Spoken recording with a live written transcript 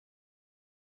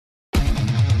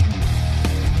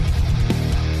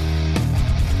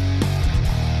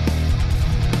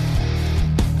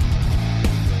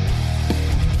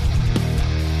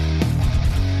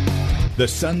The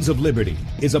Sons of Liberty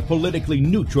is a politically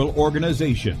neutral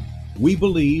organization. We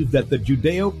believe that the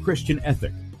Judeo-Christian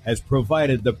ethic has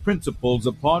provided the principles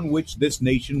upon which this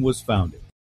nation was founded.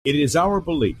 It is our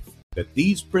belief that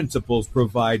these principles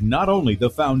provide not only the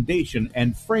foundation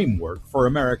and framework for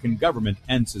American government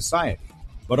and society,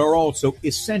 but are also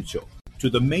essential to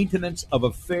the maintenance of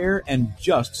a fair and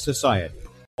just society.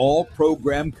 All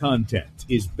program content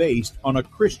is based on a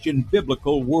Christian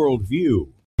biblical worldview.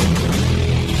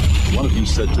 One of you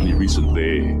said to me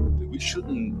recently that we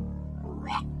shouldn't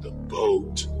rock the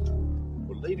boat.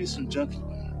 Well, ladies and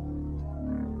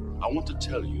gentlemen, I want to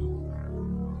tell you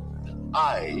that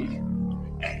I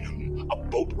am a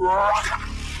boat rocker.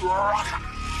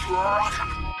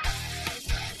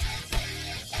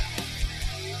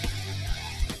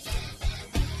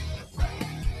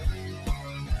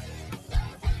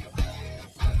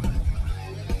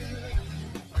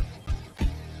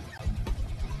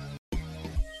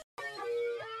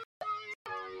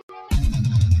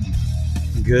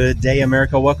 Good day,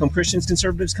 America. Welcome, Christians,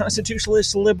 conservatives,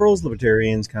 constitutionalists, liberals,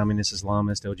 libertarians, communists,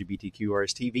 Islamists, LGBTQ,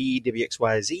 RSTV,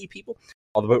 WXYZ people,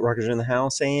 all the boat rockers in the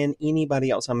house, and anybody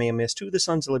else I may have missed to the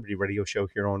Sons of Liberty radio show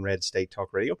here on Red State Talk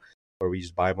Radio, where we use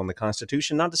the Bible and the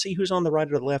Constitution, not to see who's on the right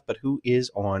or the left, but who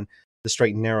is on the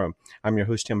straight and narrow. I'm your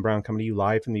host, Tim Brown, coming to you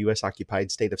live from the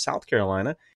U.S.-occupied state of South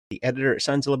Carolina, the editor at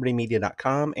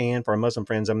sonsoflibertymedia.com, and for our Muslim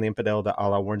friends, I'm the infidel that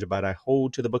Allah warns about. I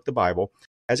hold to the book, the Bible,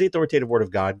 as the authoritative word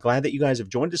of God. Glad that you guys have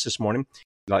joined us this morning. If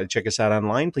you'd like to check us out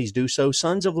online, please do so.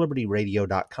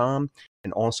 sonsoflibertyradio.com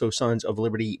and also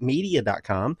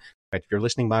sonsoflibertymedia.com. In fact, if you're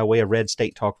listening by way of Red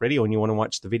State Talk Radio and you want to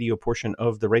watch the video portion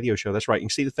of the radio show, that's right, you can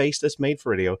see the face that's made for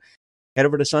radio. Head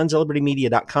over to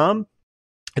sonsoflibertymedia.com.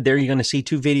 There you're going to see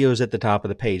two videos at the top of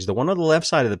the page. The one on the left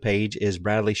side of the page is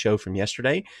Bradley's show from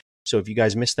yesterday. So if you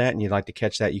guys missed that and you'd like to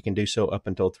catch that, you can do so up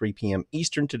until 3 p.m.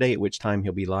 Eastern today, at which time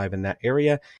he'll be live in that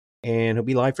area. And he'll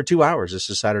be live for 2 hours. This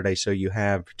is Saturday, so you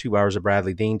have 2 hours of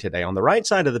Bradley Dean today. On the right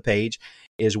side of the page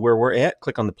is where we're at.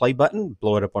 Click on the play button,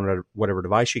 blow it up on whatever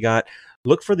device you got.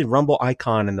 Look for the Rumble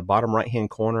icon in the bottom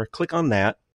right-hand corner. Click on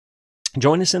that.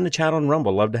 Join us in the chat on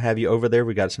Rumble. Love to have you over there.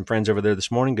 We got some friends over there this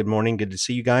morning. Good morning. Good to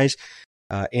see you guys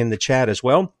in the chat as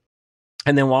well.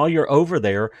 And then while you're over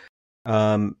there,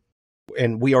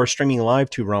 and we are streaming live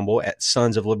to Rumble at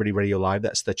Sons of Liberty Radio Live.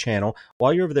 That's the channel.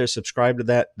 While you're over there, subscribe to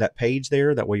that page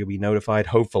there. That way you'll be notified,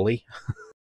 hopefully.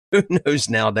 Who knows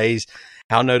nowadays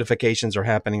how notifications are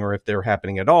happening or if they're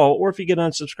happening at all, or if you get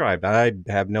unsubscribed. I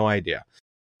have no idea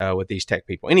with these tech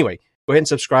people. Anyway, go ahead and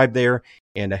subscribe there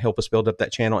and help us build up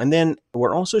that channel. And then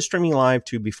we're also streaming live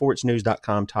to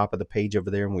beforeitsnews.com, top of the page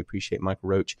over there. And we appreciate Michael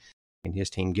Roach and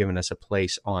his team giving us a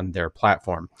place on their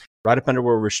platform. Right up under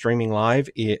where we're streaming live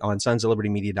on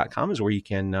sonsoflibertymedia.com is where you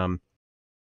can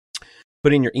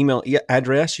put in your email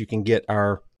address. You can get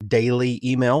our daily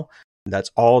email.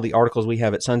 That's all the articles we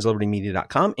have at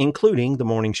sonsoflibertymedia.com, including the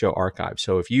morning show archive.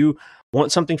 So if you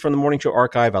want something from the morning show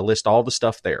archive, I list all the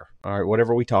stuff there. All right,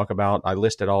 whatever we talk about, I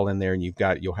list it all in there, and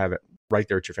you'll have it right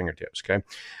there at your fingertips. Okay.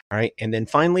 All right. And then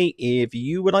finally, if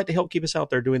you would like to help keep us out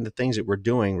there doing the things that we're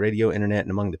doing, radio, internet, and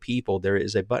among the people, there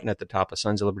is a button at the top of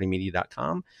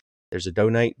sonsoflibertymedia.com. There's a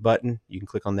donate button. You can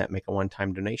click on that, make a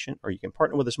one-time donation, or you can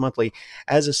partner with us monthly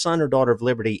as a son or daughter of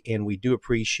liberty, and we do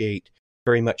appreciate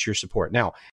very much your support.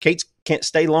 Now, Kate can't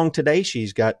stay long today.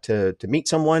 She's got to meet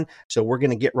someone, so we're going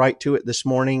to get right to it this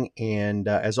morning. And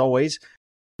as always,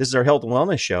 this is our health and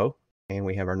wellness show, and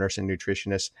we have our nurse and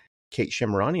nutritionist, Kate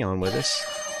Shemirani, on with us.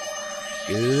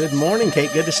 Good morning,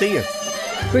 Kate. Good to see you.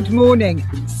 Good morning.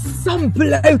 Some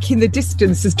bloke in the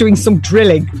distance is doing some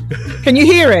drilling. Can you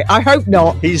hear it? I hope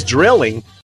not. He's drilling.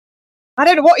 I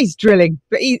don't know what he's drilling,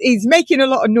 but he's making a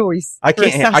lot of noise. I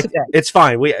can't. It's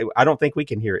fine. I don't think we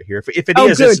can hear it here. If it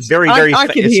is, good. It's very, very. I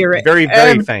can hear it. Very,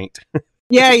 very faint.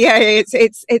 Yeah.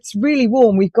 It's really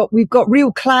warm. We've got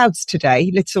real clouds today,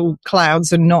 little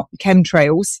clouds and not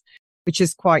chemtrails, which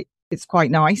is quite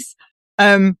nice.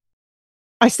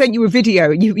 I sent you a video.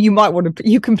 You might want to.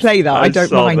 You can play that. I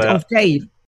don't mind. Of Dave.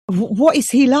 What is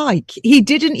he like? He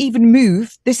didn't even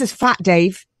move. This is Fat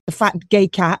Dave, the fat gay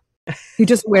cat who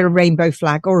doesn't wear a rainbow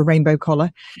flag or a rainbow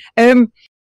collar.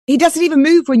 He doesn't even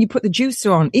move when you put the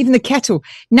juicer on, even the kettle.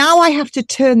 Now I have to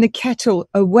turn the kettle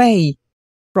away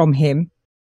from him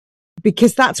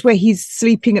because that's where he's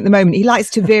sleeping at the moment. He likes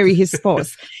to vary his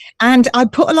spots. And I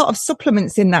put a lot of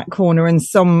supplements in that corner and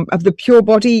some of the Pure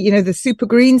Body, the super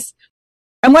greens.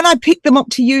 And when I picked them up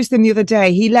to use them the other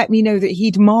day, he let me know that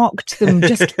he'd marked them.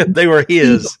 Just they were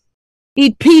his.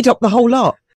 He'd peed up the whole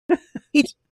lot.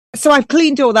 So I've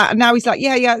cleaned all that. And now he's like,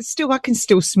 yeah, still, I can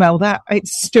still smell that.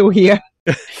 It's still here.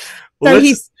 So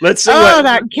let's see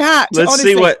that cat.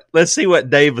 Honestly. Let's see what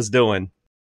Dave was doing.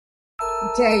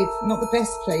 Dave, not the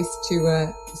best place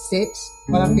to sit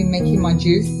while I've been making my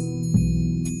juice.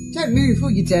 Don't move,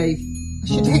 will you, Dave? I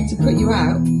should hate to put you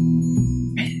out.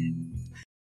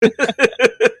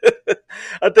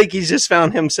 I think he's just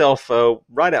found himself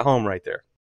right at home right there.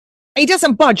 He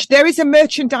doesn't budge. There is a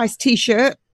merchandise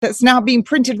T-shirt that's now being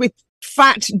printed with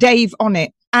Fat Dave on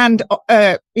it. And,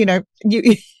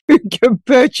 you can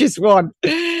purchase one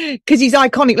because he's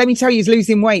iconic. Let me tell you, he's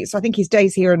losing weight. So I think his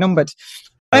days here are numbered.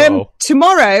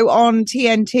 Tomorrow on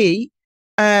TNT,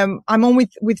 I'm on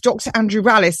with Dr. Andrew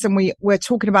Rallis, and we're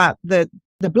talking about the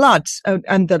blood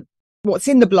and what's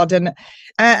in the blood.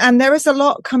 And there is a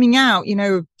lot coming out. You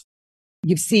know,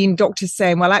 you've seen doctors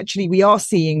saying, well, actually, we are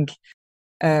seeing,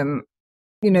 the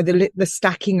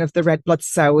stacking of the red blood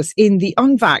cells in the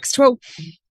unvaxxed. Well,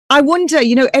 I wonder,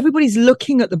 everybody's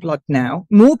looking at the blood now.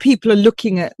 More people are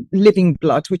looking at living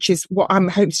blood, which is what I'm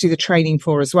hoping to do the training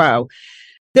for as well.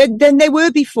 Than they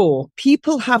were before.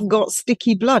 People have got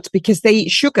sticky blood because they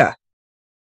eat sugar,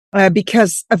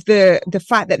 because of the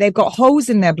fact that they've got holes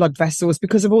in their blood vessels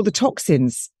because of all the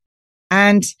toxins.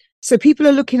 And so people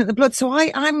are looking at the blood. So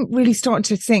I'm really starting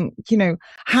to think,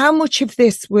 how much of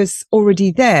this was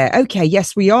already there? Okay,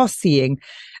 yes, we are seeing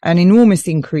an enormous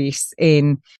increase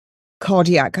in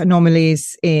cardiac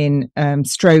anomalies, in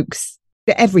strokes,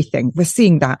 everything. We're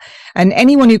seeing that. And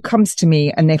anyone who comes to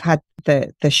me and they've had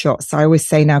the shots, I always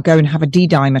say, now go and have a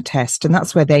D-dimer test. And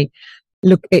that's where they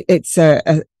look, it's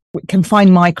can find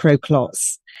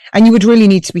microclots. And you would really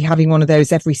need to be having one of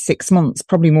those every 6 months,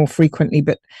 probably more frequently,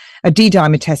 but a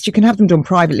D-dimer test, you can have them done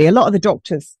privately. A lot of the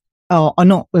doctors are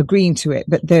not agreeing to it,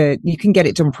 but you can get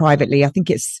it done privately. I think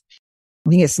it's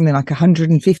something like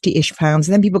 150-ish pounds.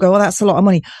 And then people go, oh, that's a lot of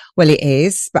money. Well, it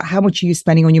is. But how much are you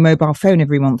spending on your mobile phone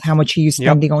every month? How much are you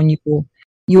spending on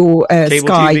your cable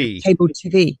Sky TV. Cable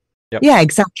TV? Yep. Yeah,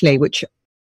 exactly, which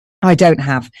I don't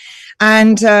have.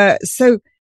 And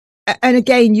and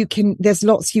again, there's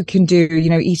lots you can do,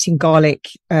 eating garlic.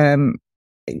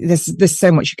 There's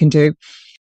so much you can do.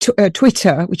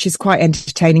 Twitter, which is quite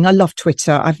entertaining. I love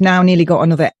Twitter. I've now nearly got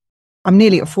I'm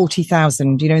nearly at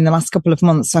 40,000. In the last couple of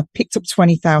months, I've picked up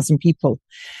 20,000 people.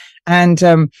 And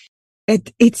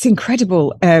it's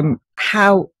incredible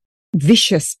how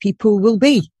vicious people will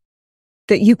be.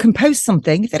 That you can post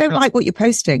something. If they don't like what you're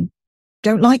posting,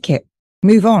 don't like it.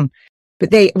 Move on. But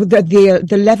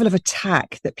the level of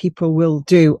attack that people will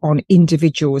do on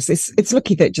individuals, it's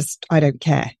lucky that I don't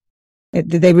care.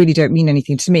 They really don't mean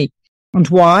anything to me. And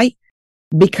why?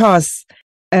 Because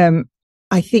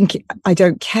I think I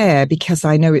don't care because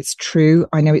I know it's true.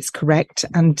 I know it's correct.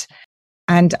 And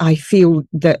I feel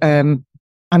that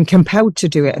I'm compelled to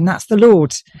do it. And that's the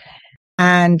Lord.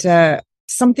 And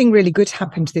something really good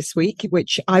happened this week,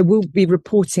 which I will be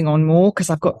reporting on more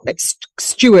because I've got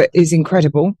Stuart is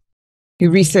incredible, who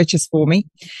researches for me.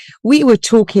 We were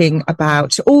talking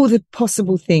about all the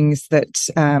possible things that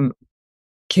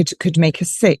could make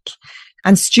us sick.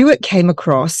 And Stuart came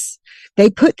across, they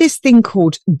put this thing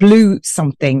called blue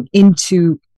something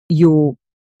into your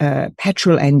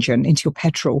petrol engine, into your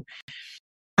petrol.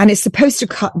 And it's supposed to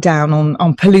cut down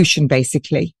on pollution,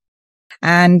 basically.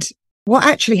 And what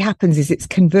actually happens is it's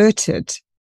converted.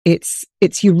 It's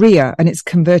urea and it's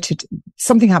converted.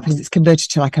 Something happens. It's converted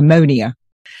to like ammonia.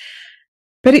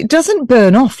 But it doesn't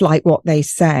burn off like what they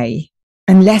say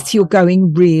unless you're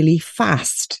going really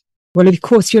fast. Well, of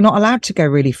course, you're not allowed to go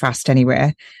really fast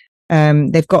anywhere.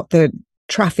 They've got the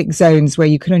traffic zones where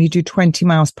you can only do 20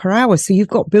 miles per hour. So you've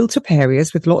got built up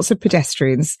areas with lots of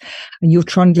pedestrians and you're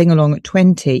trundling along at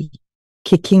 20,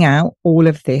 kicking out all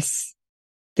of this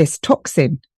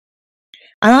toxin.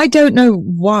 And I don't know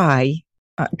why,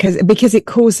 because it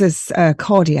causes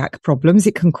cardiac problems.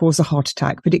 It can cause a heart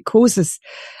attack, but it causes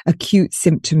acute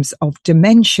symptoms of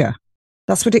dementia.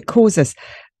 That's what it causes.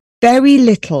 Very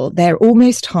little, they're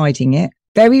almost hiding it.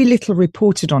 Very little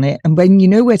reported on it. And when you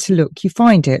know where to look, you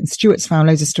find it. And Stuart's found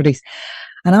loads of studies.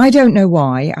 And I don't know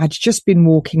why. I'd just been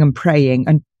walking and praying,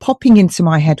 and popping into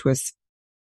my head was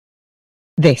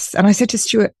this. And I said to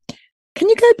Stuart, can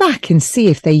you go back and see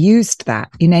if they used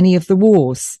that in any of the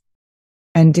wars?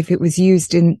 And if it was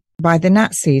used by the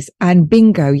Nazis? And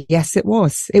bingo, yes, it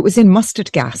was. It was in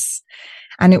mustard gas.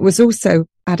 And it was also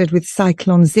added with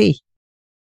Cyclone Z.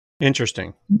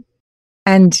 Interesting.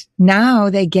 And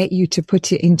now they get you to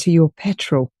put it into your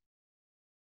petrol.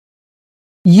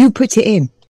 You put it in.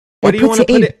 Why do you want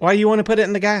to put it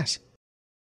in the gas?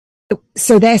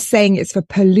 So they're saying it's for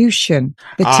pollution.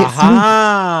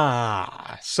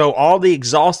 So all the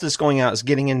exhaust that's going out is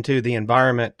getting into the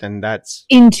environment, and that's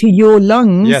into your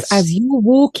lungs Yes. as you're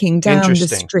walking down the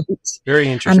Interesting. street. very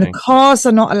And interesting. the cars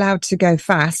are not allowed to go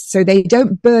fast, so they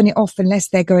don't burn it off unless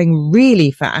they're going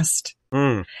really fast.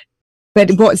 Mm.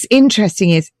 But what's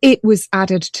interesting is it was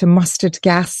added to mustard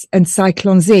gas and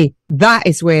Cyclone Z. That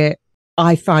is where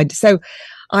I find. So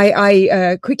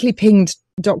I quickly pinged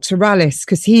Dr. Rallis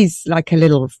because he's like a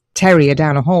little terrier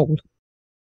down a hole.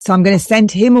 So I'm going to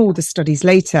send him all the studies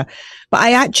later. But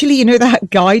I actually, that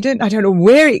guidance, I don't know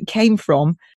where it came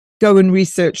from. Go and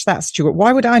research that, Stuart.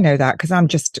 Why would I know that? Because I'm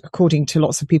just, according to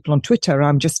lots of people on Twitter,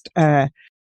 I'm just I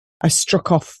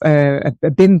struck off a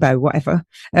bimbo, whatever.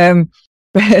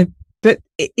 But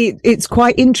it's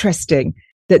quite interesting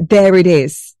that there it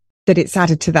is, that it's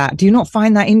added to that. Do you not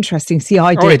find that interesting? See,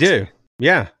 I did. Oh, I do.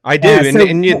 Yeah, I do.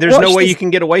 There's no way you can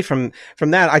get away from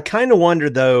that. I kind of wonder,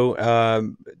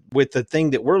 though, with the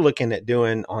thing that we're looking at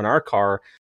doing on our car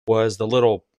was the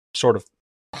little sort of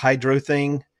hydro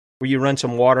thing where you run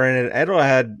some water in it. It'll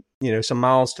add, some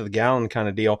miles to the gallon kind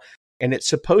of deal. And it's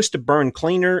supposed to burn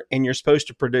cleaner, and you're supposed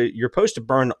to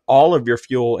burn all of your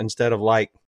fuel instead of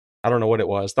like, I don't know what it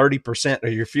was, 30%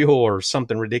 of your fuel or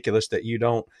something ridiculous that you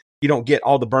don't get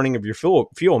all the burning of your fuel.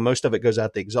 Most of it goes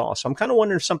out the exhaust. So I'm kind of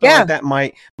wondering if something like that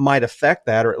might affect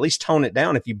that, or at least tone it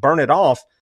down. If you burn it off,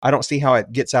 I don't see how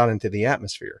it gets out into the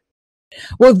atmosphere.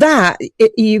 Well,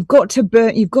 you've got to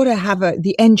have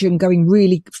the engine going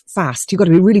really fast. You've got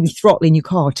to be really throttling your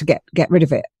car to get rid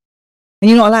of it. And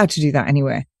you're not allowed to do that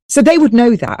anywhere. So they would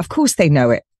know that. Of course they know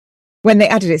it when they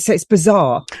added it. So it's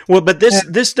bizarre. Well, but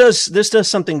this does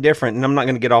something different, and I'm not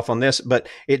going to get off on this, but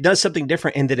it does something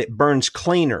different in that it burns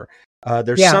cleaner.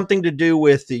 There's something to do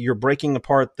with you're breaking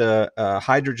apart the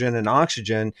hydrogen and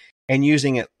oxygen and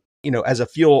using it, as a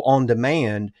fuel on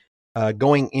demand,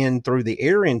 going in through the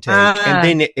air intake,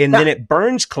 and then it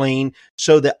burns clean,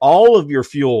 so that all of your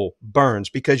fuel burns,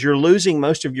 because you're losing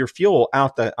most of your fuel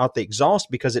out the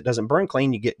exhaust because it doesn't burn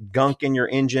clean. You get gunk in your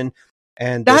engine,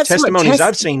 and the testimonies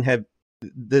I've seen have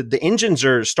the engines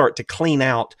start to clean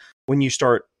out when you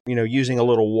start using a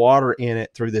little water in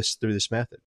it through this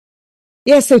method.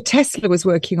 Yeah, so Tesla was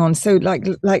working on, so like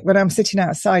when I'm sitting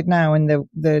outside now and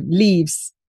the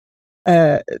leaves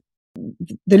serve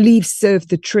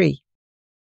the tree.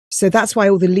 So that's why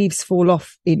all the leaves fall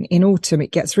off in autumn.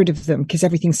 It gets rid of them because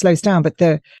everything slows down. But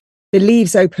the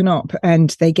leaves open up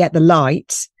and they get the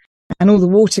light, and all the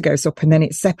water goes up, and then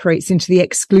it separates into the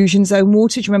exclusion zone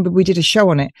water. Do you remember we did a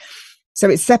show on it? So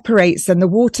it separates, and the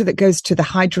water that goes to the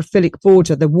hydrophilic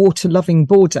border, the water-loving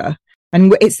border,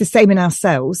 and it's the same in our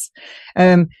cells.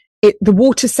 The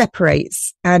water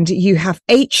separates, and you have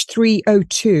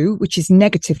H3O2, which is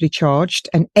negatively charged,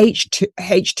 and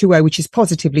H2O, which is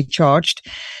positively charged.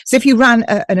 So if you ran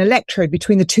an electrode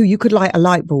between the two, you could light a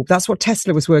light bulb. That's what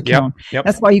Tesla was working on. Yep.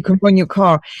 That's why you can run your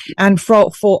car. And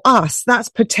for us, that's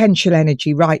potential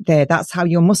energy right there. That's how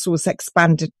your muscles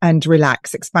expand and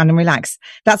relax.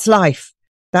 That's life.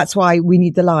 That's why we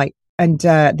need the light and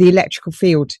the electrical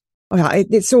field.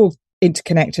 It's all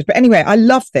interconnected. But anyway, I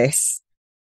love this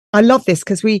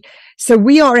because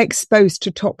we are exposed to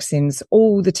toxins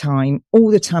all the time.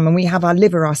 And we have our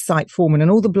liver, our site forming, and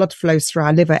all the blood flows through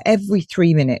our liver every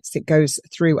 3 minutes. It goes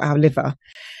through our liver,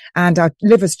 and our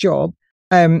liver's job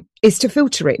is to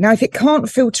filter it. Now, if it can't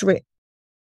filter it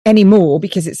anymore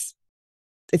because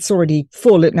it's already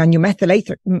full, and your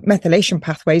methylation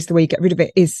pathways, the way you get rid of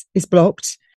it, is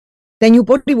blocked, then your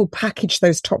body will package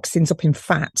those toxins up in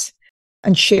fat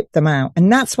and ship them out.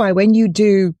 And that's why when you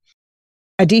do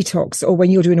a detox, or when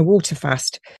you're doing a water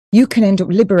fast, you can end up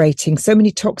liberating so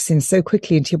many toxins so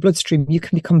quickly into your bloodstream, you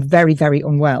can become very, very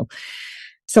unwell.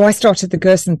 So I started the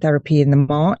Gerson therapy in the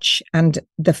March, and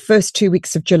the first 2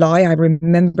 weeks of July, I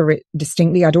remember it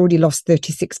distinctly. I'd already lost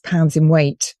 36 pounds in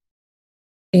weight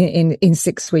in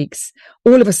 6 weeks.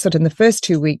 All of a sudden, the first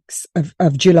 2 weeks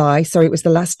of July, so it was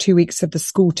the last 2 weeks of the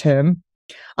school term,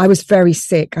 I was very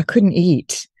sick. I couldn't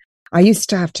eat. I used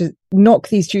to have to knock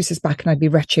these juices back and I'd be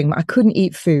retching. I couldn't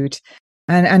eat food.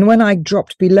 And when I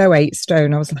dropped below 8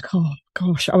 stone, I was like, oh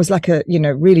gosh, I was like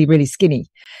really, really skinny.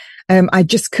 I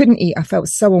just couldn't eat. I felt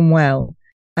so unwell.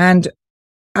 And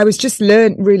I was just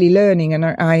really learning. And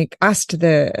I asked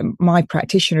my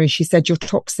practitioner, and she said, you're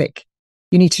toxic.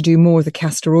 You need to do more of the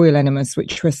castor oil enemas,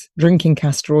 which was drinking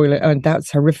castor oil. And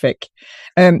that's horrific.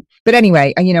 But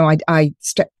anyway, I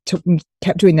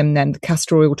kept doing them then, the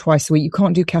castor oil twice a week. You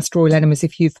can't do castor oil enemas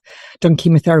if you've done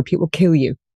chemotherapy. It will kill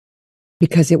you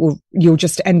because you'll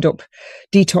just end up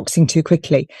detoxing too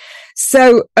quickly.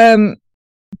 So,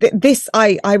 this,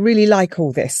 I really like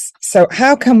all this. So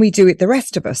how can we do it, the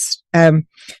rest of us?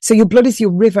 So your blood is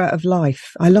your river of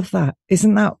life. I love that.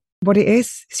 Isn't that what it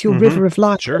is? It's your river of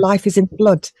life. Sure. Life is in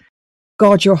blood.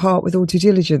 Guard your heart with all due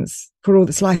diligence, for all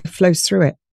that's life flows through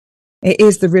it. It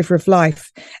is the river of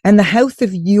life. And the health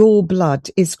of your blood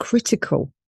is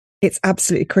critical. It's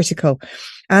absolutely critical.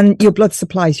 And your blood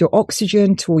supplies your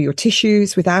oxygen to all your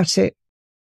tissues. Without it,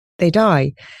 they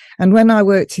die. And when I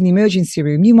worked in the emergency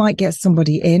room, you might get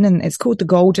somebody in, and it's called the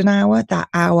golden hour, that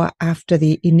hour after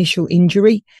the initial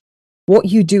injury. What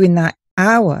you do in that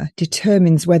hour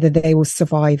determines whether they will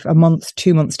survive a month,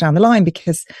 2 months down the line.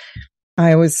 Because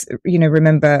I always,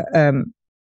 remember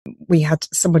we had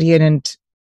somebody in and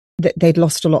they'd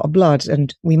lost a lot of blood,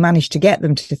 and we managed to get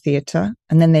them to theatre,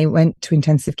 and then they went to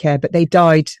intensive care, but they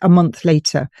died a month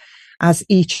later as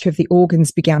each of the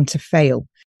organs began to fail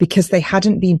because they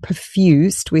hadn't been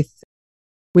perfused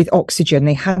with oxygen.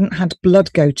 They hadn't had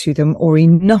blood go to them, or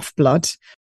enough blood,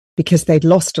 because they'd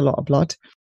lost a lot of blood.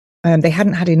 They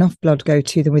hadn't had enough blood go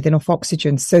to them with enough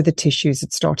oxygen, so the tissues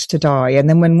had started to die. And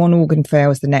then when one organ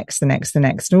fails, the next, and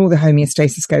all the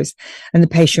homeostasis goes, and the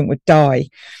patient would die.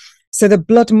 So the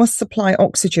blood must supply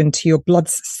oxygen to your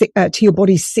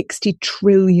body's 60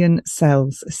 trillion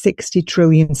cells. 60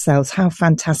 trillion cells. How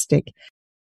fantastic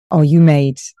are you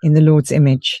made in the Lord's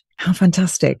image? How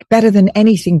fantastic. Better than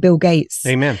anything Bill Gates,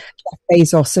 Amen, Jeff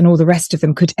Bezos, and all the rest of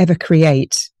them could ever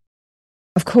create.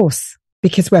 Of course,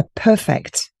 because we're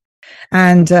perfect.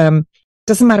 And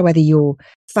doesn't matter whether you're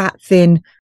fat, thin,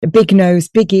 big nose,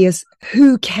 big ears.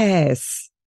 Who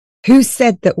cares? Who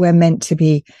said that we're meant to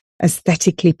be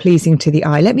aesthetically pleasing to the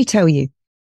eye? Let me tell you,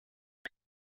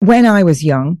 when I was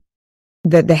young,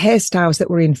 the hairstyles that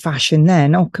were in fashion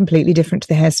then are completely different to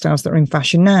the hairstyles that are in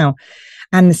fashion now.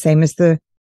 And the same as the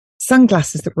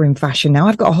sunglasses that were in fashion now.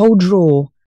 I've got a whole drawer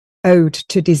ode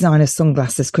to designer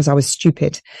sunglasses because I was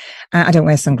stupid. I don't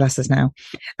wear sunglasses now.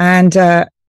 And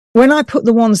when I put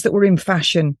the ones that were in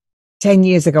fashion 10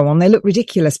 years ago on, they looked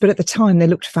ridiculous. But at the time, they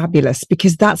looked fabulous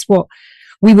because that's what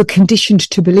we were conditioned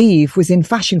to believe was in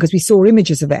fashion, because we saw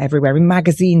images of it everywhere, in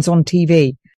magazines, on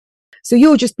TV. So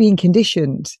you're just being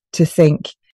conditioned to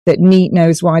think that neat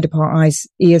nose, wide apart eyes,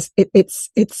 ears,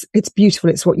 it's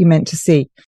beautiful. It's what you're meant to see.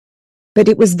 But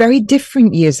it was very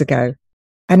different years ago.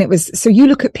 And so you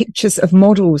look at pictures of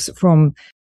models from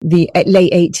the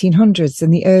late 1800s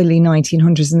and the early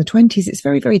 1900s and the 20s, it's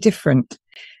very, very different.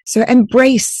 So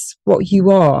embrace what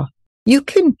you are. You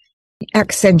can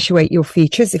accentuate your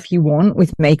features if you want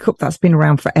with makeup. That's been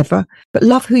around forever. But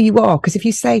love who you are. Because if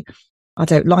you say, I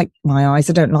don't like my eyes,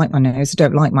 I don't like my nose, I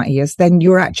don't like my ears, then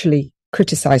you're actually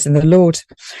criticizing the Lord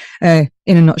in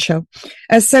a nutshell.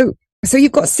 So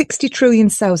you've got 60 trillion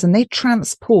cells, and they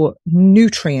transport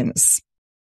nutrients.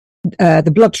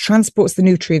 The blood transports the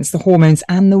nutrients, the hormones,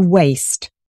 and the waste.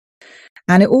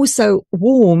 And it also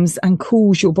warms and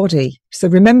cools your body. So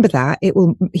remember that. It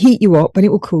will heat you up and it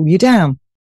will cool you down.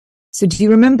 So do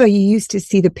you remember you used to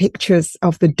see the pictures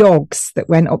of the dogs that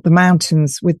went up the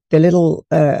mountains with the little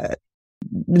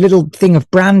thing of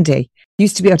brandy? You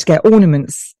used to be able to get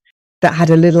ornaments that had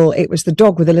it was the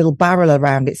dog with a little barrel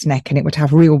around its neck, and it would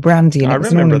have real brandy. And I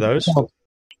remember those.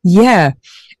 Yeah.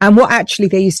 And what actually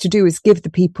they used to do is give the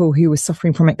people who were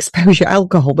suffering from exposure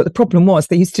alcohol. But the problem was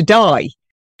they used to die.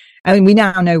 I mean, we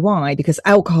now know why, because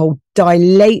alcohol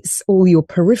dilates all your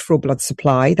peripheral blood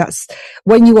supply. That's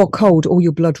when you are cold, all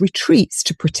your blood retreats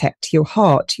to protect your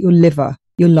heart, your liver,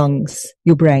 your lungs,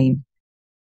 your brain.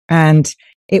 And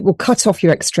it will cut off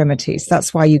your extremities.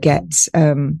 That's why you get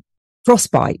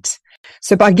frostbite.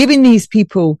 So by giving these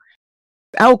people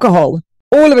alcohol,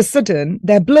 all of a sudden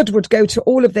their blood would go to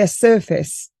all of their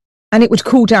surface and it would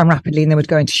cool down rapidly, and they would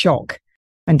go into shock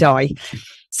and die.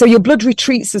 So your blood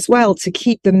retreats as well to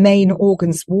keep the main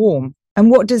organs warm. And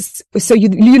so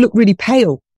you look really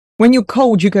pale. When you're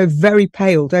cold, you go very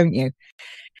pale, don't you?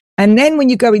 And then when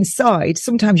you go inside,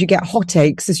 sometimes you get hot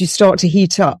aches as you start to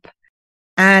heat up.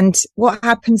 And what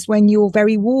happens when you're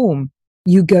very warm?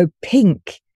 You go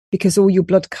pink, because all your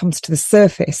blood comes to the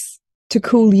surface to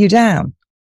cool you down.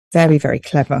 Very, very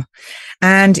clever.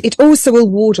 And it also will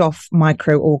ward off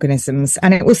microorganisms,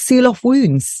 and it will seal off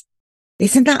wounds.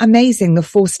 Isn't that amazing? The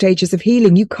 4 stages of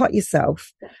healing. You cut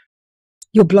yourself.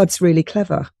 Your blood's really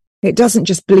clever. It doesn't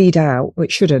just bleed out.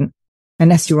 It shouldn't,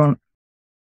 unless you're on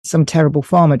some terrible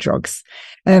pharma drugs.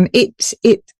 It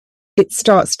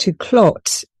starts to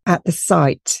clot at the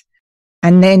site,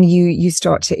 and then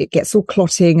it gets all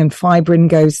clotting, and fibrin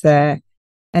goes there.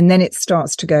 And then it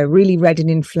starts to go really red and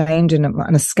inflamed,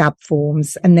 and a scab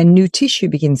forms, and then new tissue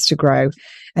begins to grow.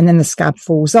 And then the scab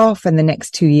falls off, and the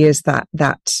next 2 years that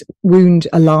wound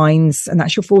aligns, and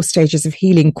that's your 4 stages of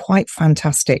healing. Quite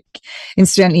fantastic.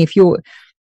 Incidentally, if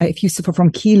you suffer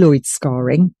from keloid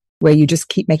scarring, where you just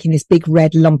keep making this big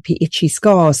red lumpy itchy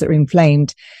scars that are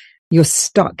inflamed, you're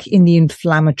stuck in the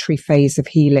inflammatory phase of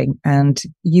healing, and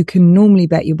you can normally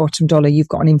bet your bottom dollar you've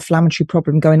got an inflammatory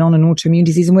problem going on, an autoimmune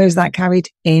disease. And where is that carried?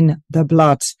 In the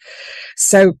blood.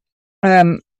 So,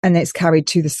 and it's carried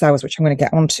to the cells, which I'm going to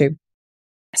get onto.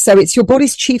 So it's your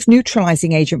body's chief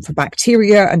neutralizing agent for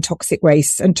bacteria and toxic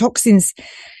waste, and toxins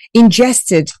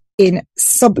ingested in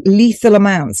sublethal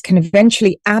amounts can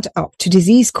eventually add up to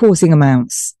disease-causing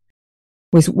amounts.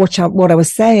 Was what I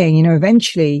was saying,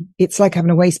 eventually it's like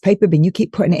having a waste paper bin. You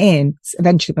keep putting it in, it's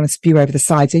eventually going to spew over the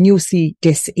sides, and you'll see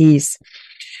dis-ease.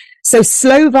 So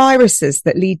slow viruses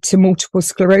that lead to multiple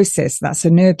sclerosis, that's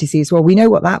a nerve disease. Well, we know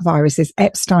what that virus is,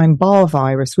 Epstein-Barr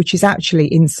virus, which is actually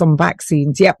in some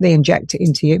vaccines. Yep, they inject it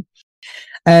into you.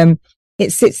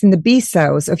 It sits in the B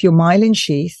cells of your myelin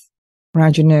sheath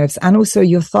around your nerves, and also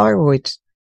your thyroid.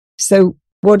 So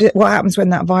what happens when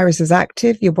that virus is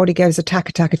active? Your body goes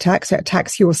attack. So it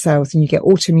attacks your cells, and you get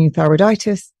autoimmune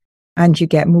thyroiditis, and you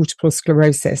get multiple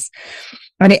sclerosis.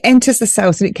 And it enters the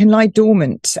cells, and it can lie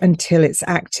dormant until it's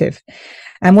active.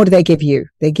 And what do they give you?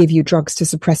 They give you drugs to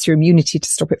suppress your immunity, to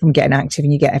stop it from getting active,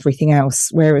 and you get everything else.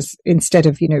 Whereas instead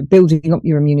of, building up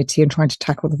your immunity and trying to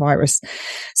tackle the virus.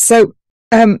 So,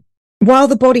 while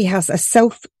the body has a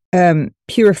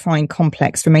purifying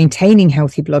complex for maintaining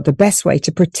healthy blood, the best way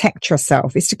to protect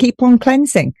yourself is to keep on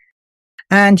cleansing.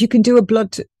 And you can do a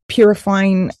blood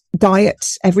purifying diet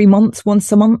every month,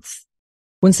 once a month,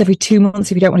 once every 2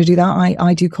 months. If you don't want to do that,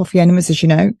 I do coffee enemas, as you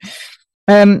know.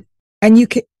 And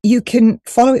you can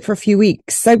follow it for a few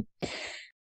weeks. So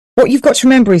what you've got to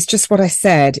remember is just what I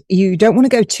said. You don't want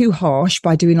to go too harsh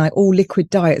by doing like all liquid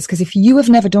diets, because if you have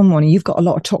never done one and you've got a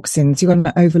lot of toxins, you're going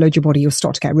to overload your body. You'll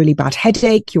start to get a really bad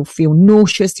headache. You'll feel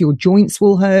nauseous. Your joints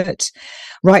will hurt.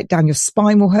 Right down your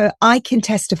spine will hurt. I can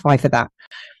testify for that.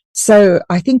 So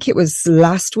I think it was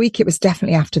last week. It was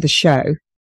definitely after the show.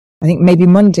 I think maybe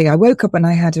Monday. I woke up and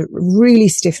I had a really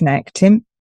stiff neck, Tim.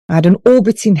 I had an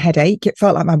orbiting headache. It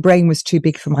felt like my brain was too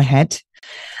big for my head.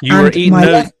 You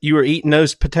were eating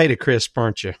those potato crisps,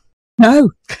 weren't you? No.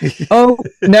 Oh,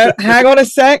 no. Hang on a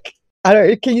sec.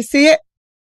 Can you see it?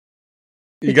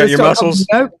 You got your muscles?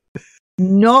 No.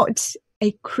 Not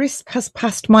a crisp has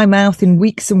passed my mouth in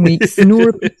weeks and weeks, nor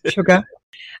a bit of sugar.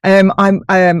 I'm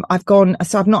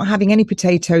not having any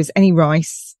potatoes, any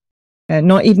rice,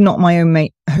 not my own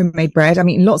homemade bread. I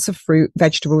mean, lots of fruit,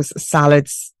 vegetables,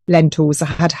 salads, lentils. I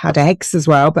had eggs as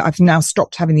well, but I've now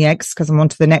stopped having the eggs because I'm on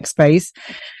to the next phase.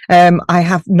 I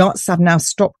have nuts. I've now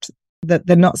stopped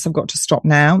the nuts. I've got to stop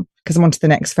now because I'm on to the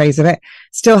next phase of it.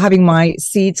 Still having my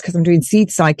seeds because I'm doing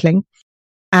seed cycling,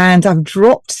 and I've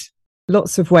dropped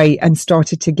lots of weight and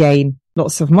started to gain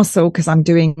lots of muscle because I'm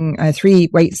doing 3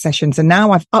 weight sessions, and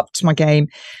now I've upped my game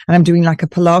and I'm doing like a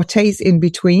Pilates in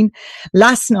between.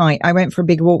 Last night I went for a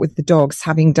big walk with the dogs,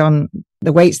 having done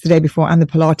the weights the day before and the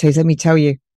Pilates. Let me tell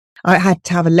you, I had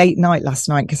to have a late night last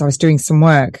night because I was doing some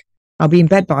work. I'll be in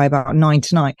bed by about 9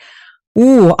 tonight.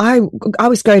 Oh, I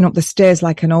was going up the stairs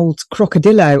like an old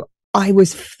crocodilo. I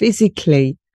was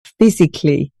physically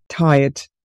tired.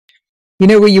 You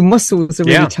know, where your muscles are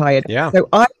really tired. Yeah. So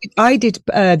I did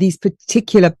these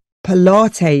particular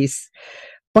Pilates,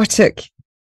 buttock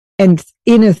and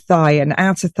inner thigh and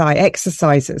outer thigh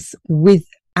exercises with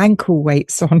ankle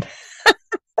weights on.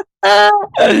 Oh,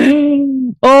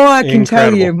 I can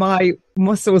tell you, my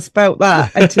muscles felt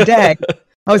that. And today,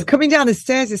 I was coming down the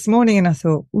stairs this morning and I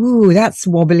thought, ooh, that's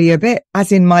wobbly a bit,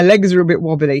 as in my legs are a bit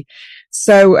wobbly.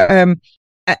 So,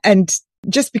 and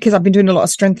just because I've been doing a lot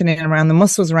of strengthening around the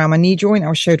muscles around my knee joint, I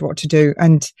was showed what to do,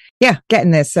 and yeah,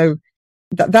 getting there. So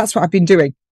that's what I've been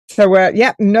doing. So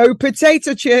no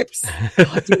potato chips.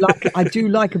 I do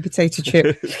like a potato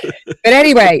chip. But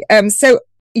anyway, so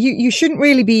you shouldn't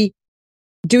really be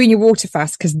doing your water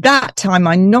fast, because that time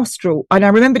my nostril, and I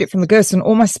remembered it from the Gerson,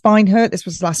 all my spine hurt. This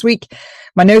was last week.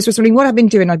 My nose was running. What I've been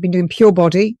doing Pure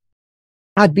Body.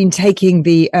 I'd been taking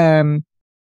the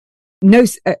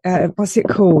nose. What's it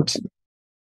called?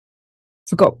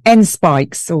 I've got N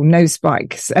spikes or no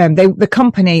spikes. The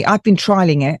company, I've been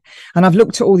trialing it and I've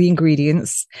looked at all the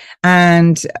ingredients,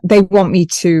 and they want me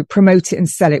to promote it and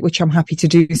sell it, which I'm happy to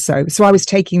do so. So I was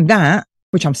taking that,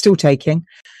 which I'm still taking.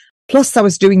 Plus I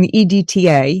was doing the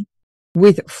EDTA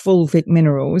with fulvic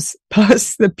minerals,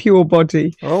 plus the Pure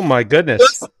Body. Oh my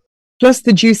goodness. Plus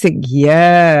the juicing.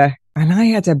 Yeah. And I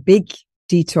had a big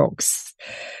detox.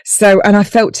 So, and I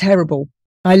felt terrible.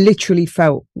 I literally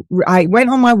I went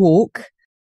on my walk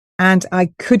and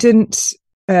I couldn't,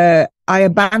 I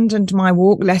abandoned my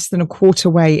walk less than a quarter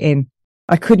way in.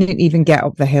 I couldn't even get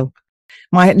up the hill.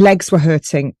 My legs were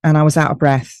hurting and I was out of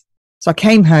breath. So I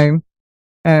came home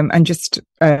and just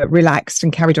relaxed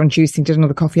and carried on juicing, did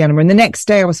another coffee enema. And the next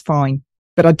day I was fine,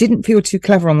 but I didn't feel too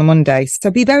clever on the Monday. So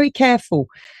be very careful.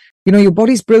 You know, your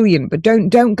body's brilliant, but don't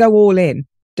go all in.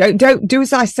 Don't do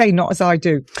as I say, not as I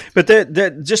do. But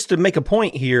that just to make a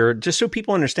point here, just so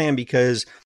people understand, because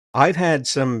I've had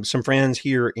some friends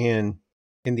here in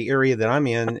the area that I'm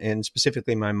in, and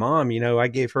specifically my mom, you know, I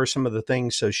gave her some of the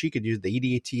things so she could use the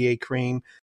EDTA cream.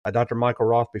 Dr. Michael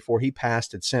Roth, before he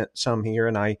passed, had sent some here,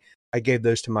 and I gave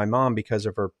those to my mom because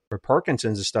of her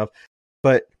Parkinson's and stuff.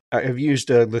 But I've used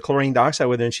the chlorine dioxide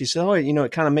with her, and she said, oh, you know,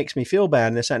 it kind of makes me feel bad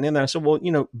and this, that, and the other. I said, well,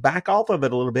 you know, back off of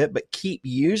it a little bit, but keep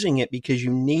using it because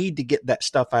you need to get that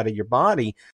stuff out of your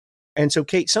body. And so,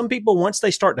 Kate, some people, once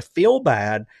they start to feel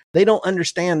bad, they don't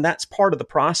understand that's part of the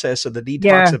process of the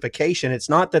detoxification. Yeah. It's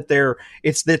not that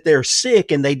it's that they're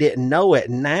sick and they didn't know it.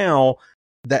 Now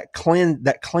that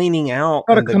cleaning out,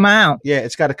 got to come out. Yeah,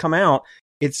 it's got to come out.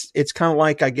 It's kind of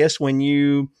like, I guess, when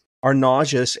you are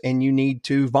nauseous and you need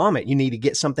to vomit, you need to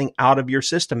get something out of your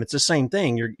system. It's the same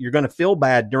thing. You're going to feel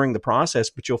bad during the process,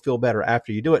 but you'll feel better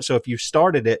after you do it. So if you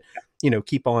started it, you know,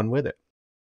 keep on with it.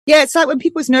 Yeah, it's like when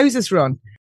people's noses run.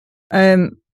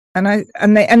 And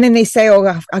then they say, oh,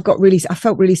 I felt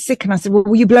really sick. And I said, well,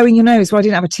 were you blowing your nose? Well, I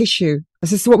didn't have a tissue. I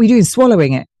said, so what were you doing?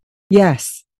 Swallowing it?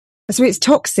 Yes. I said, it's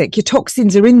toxic. Your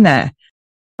toxins are in there.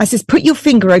 I said, put your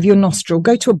finger over your nostril,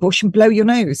 go to a bush and blow your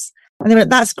nose. And they went,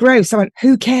 that's gross. I went,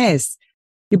 who cares?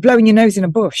 You're blowing your nose in a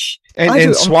bush.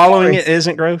 And swallowing it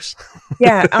isn't gross?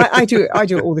 Yeah, I do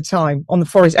it all the time on the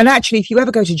forest. And actually, if you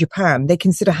ever go to Japan, they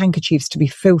consider handkerchiefs to be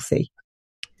filthy.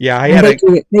 Yeah, they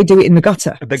do it in the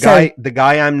gutter. The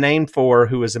guy I'm named for,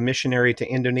 who was a missionary to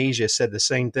Indonesia, said the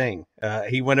same thing.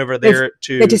 He went over there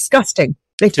they're disgusting.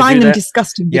 They find them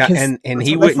disgusting because and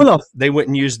he wouldn't. They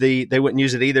wouldn't use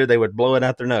it either. They would blow it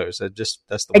out their nose. That's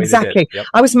the way exactly. They did. Yep.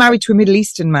 I was married to a Middle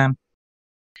Eastern man,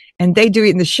 and they do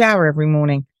it in the shower every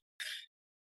morning.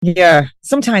 Yeah,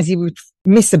 sometimes he would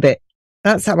miss a bit.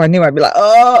 That's how I knew. I'd be like,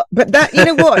 oh, but that, you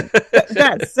know what?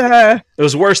 That's it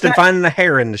was worse than finding a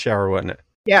hair in the shower, wasn't it?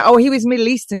 Yeah. Oh, he was Middle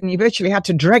Eastern. You virtually had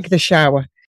to drag the shower.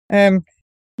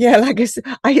 Yeah, like I said,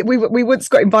 we once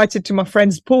got invited to my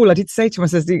friend's pool. I did say to him, I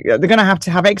says, they're going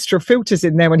to have extra filters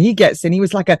in there when he gets in. He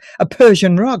was like a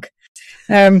Persian rug.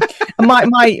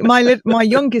 My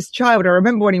youngest child, I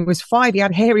remember when he was 5, he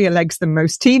had hairier legs than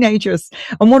most teenagers.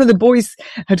 And one of the boys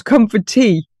had come for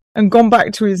tea and gone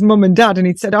back to his mum and dad, and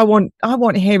he'd said, I want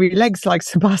hairy legs like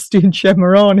Sebastian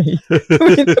Shemirani.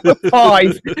 They were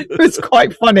 5. It was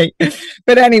quite funny.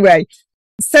 But anyway,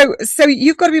 so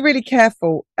you've got to be really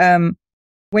careful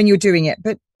when you're doing it.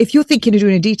 But if you're thinking of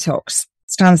doing a detox,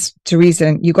 stands to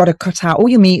reason, you've got to cut out all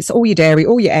your meats, all your dairy,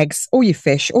 all your eggs, all your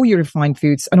fish, all your refined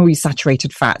foods, and all your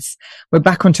saturated fats. We're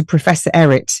back onto Professor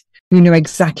Errett, who knew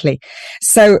exactly.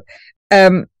 So,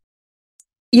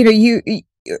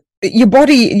 your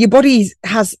body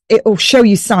it'll show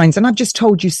you signs. And I've just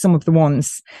told you some of the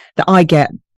ones that I get.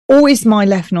 Always my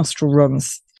left nostril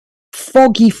runs.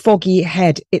 Foggy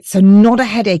head. It's not a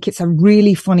headache. It's a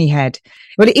really funny head.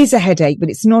 Well, it is a headache, but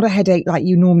it's not a headache like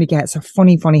you normally get. It's a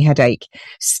funny headache.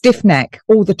 Stiff neck.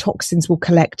 All the toxins will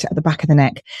collect at the back of the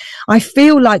neck. I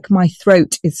feel like my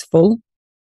throat is full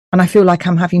and I feel like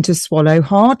I'm having to swallow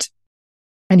hard.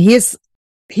 And here's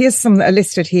some that are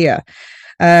listed here.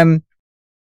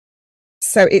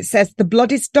 So it says the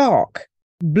blood is dark,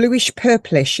 bluish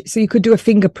purplish. So you could do a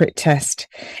finger prick test.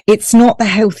 It's not the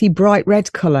healthy bright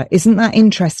red color. Isn't that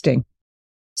interesting?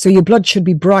 So your blood should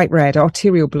be bright red.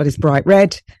 Arterial blood is bright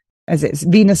red. As it's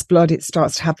venous blood, it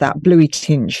starts to have that bluey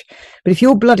tinge. But if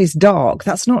your blood is dark,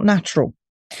 that's not natural.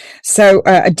 So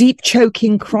a deep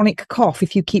choking chronic cough,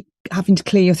 if you keep having to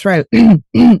clear your throat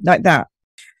like that.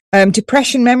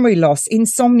 Depression, memory loss,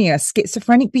 insomnia,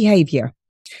 schizophrenic behavior,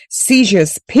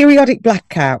 seizures, periodic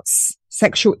blackouts,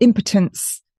 sexual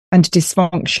impotence and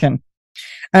dysfunction,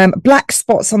 black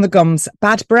spots on the gums,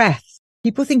 bad breath.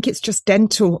 People think it's just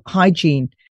dental hygiene,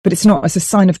 but it's not. It's a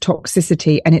sign of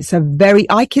toxicity, and it's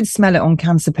I can smell it on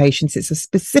cancer patients. It's a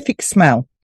specific smell.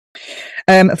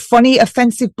 Funny,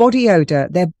 offensive body odor.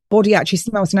 Their body actually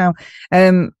smells. Now,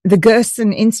 the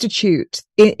Gerson Institute,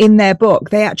 in their book,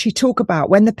 they actually talk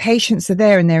about when the patients are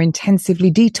there and they're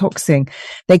intensively detoxing,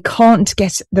 they can't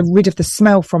get rid of the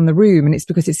smell from the room, and it's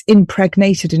because it's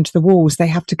impregnated into the walls. They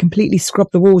have to completely scrub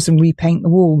the walls and repaint the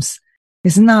walls.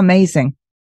 Isn't that amazing?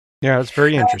 Yeah, it's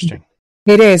very interesting.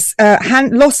 It is.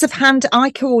 Loss of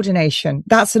hand-eye coordination.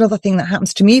 That's another thing that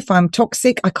happens to me. If I'm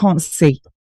toxic, I can't see.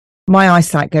 My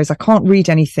eyesight goes. I can't read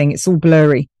anything. It's all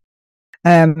blurry.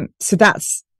 So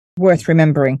that's worth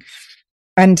remembering.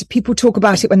 And people talk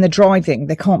about it when they're driving.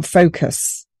 They can't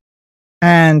focus.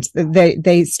 And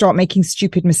they start making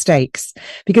stupid mistakes.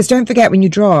 Because don't forget, when you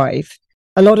drive,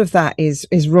 a lot of that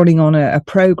is running on a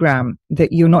program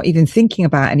that you're not even thinking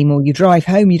about anymore. You drive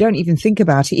home, you don't even think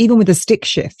about it. Even with a stick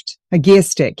shift, a gear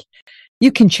stick,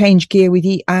 you can change gear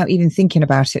without even thinking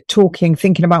about it,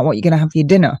 thinking about what you're going to have for your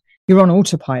dinner. You're on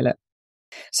autopilot.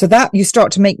 So that you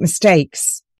start to make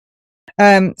mistakes.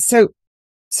 So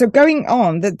going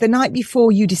on, the night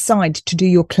before you decide to do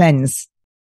your cleanse,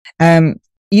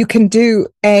 you can do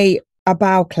a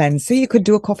bowel cleanse. So you could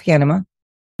do a coffee enema.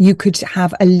 You could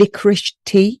have a licorice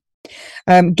tea,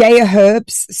 Gaia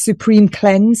Herbs Supreme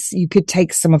Cleanse. You could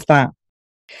take some of that.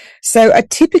 So a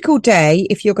typical day,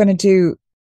 if you're going to do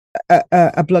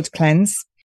a blood cleanse,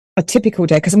 a typical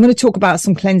day, because I'm going to talk about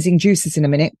some cleansing juices in a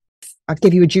minute. I'll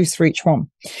give you a juice for each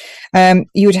one.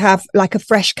 You would have like a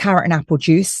fresh carrot and apple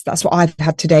juice. That's what I've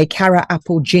had today. Carrot,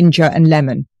 apple, ginger, and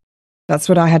lemon. That's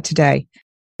what I had today.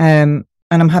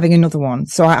 And I'm having another one.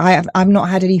 So I've not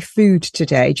had any food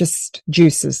today, just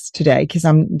juices today, because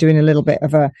I'm doing a little bit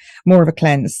of more of a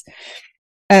cleanse.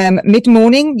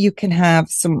 Mid-morning, you can have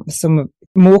some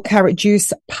more carrot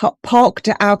juice, Park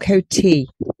de Alco tea.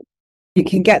 You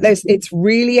can get those. It's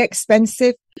really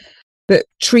expensive, but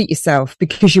treat yourself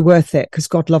because you're worth it, because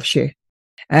God loves you.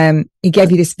 He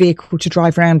gave you this vehicle to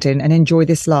drive around in and enjoy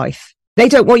this life. They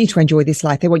don't want you to enjoy this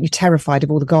life. They want you terrified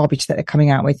of all the garbage that they're coming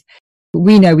out with. But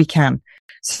we know we can.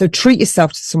 So treat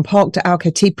yourself to some Park de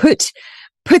Alco tea. Put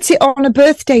it on a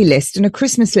birthday list and a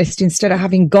Christmas list instead of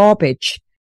having garbage.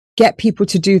 Get people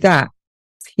to do that.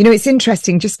 You know, it's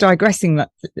interesting, just digressing.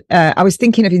 I was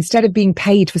thinking of, instead of being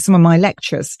paid for some of my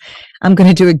lectures, I'm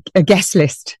going to do a guest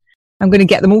list. I'm going to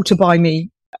get them all to buy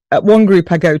me, at one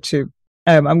group I go to,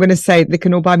 I'm going to say they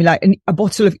can all buy me like a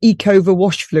bottle of Ecova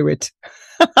wash fluid.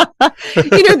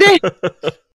 You know,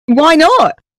 why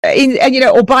not?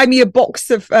 Or buy me a box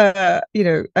of,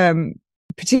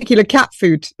 particular cat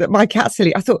food that my cats will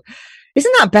eat. I thought,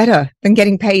 isn't that better than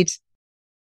getting paid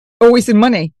always in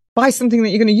money? Buy something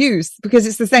that you're going to use, because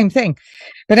it's the same thing.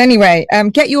 But anyway,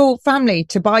 get your family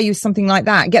to buy you something like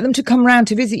that. Get them to come round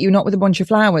to visit you, not with a bunch of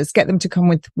flowers. Get them to come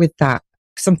with that,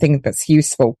 something that's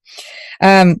useful.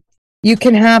 You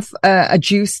can have a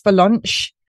juice for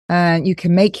lunch. You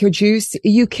can make your juice.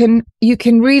 You can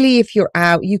really, if you're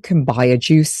out, you can buy a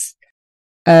juice.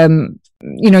 Having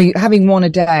one a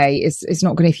day is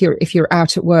not going to, if you're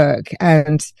out at work.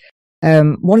 And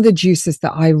one of the juices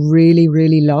that I really,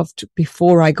 really loved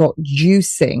before I got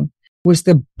juicing was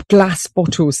the glass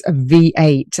bottles of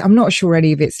V8. I'm not sure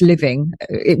any of it's living.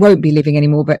 It won't be living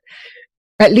anymore, but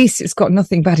at least it's got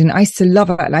nothing bad in it. I used to love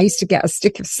it. And I used to get a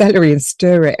stick of celery and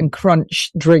stir it and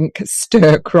crunch, drink,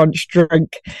 stir, crunch,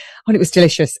 drink. And it was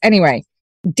delicious. Anyway,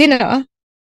 dinner,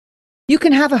 you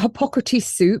can have a Hippocrates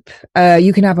soup.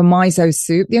 You can have a miso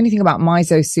soup. The only thing about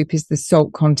miso soup is the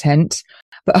salt content.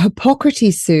 But a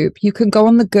Hippocrates soup, you can go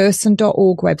on the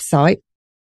gerson.org website.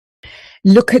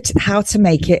 Look at how to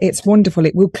make it. It's wonderful.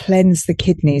 It will cleanse the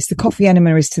kidneys. The coffee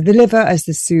enema is to the liver as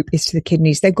the soup is to the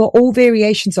kidneys. They've got all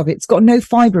variations of it. It's got no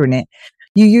fiber in it.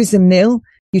 You use a mill,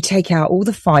 you take out all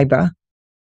the fiber,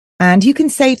 and you can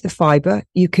save the fiber.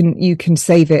 You can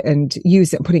save it and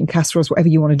use it and put it in casseroles, whatever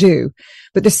you want to do.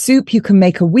 But the soup, you can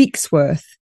make a week's worth,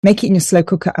 make it in your slow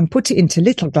cooker and put it into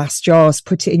little glass jars,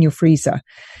 put it in your freezer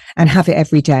and have it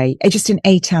every day. It's just an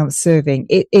 8-ounce serving.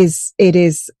 It is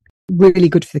really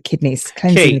good for the kidneys,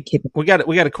 cleansing the kidneys. We got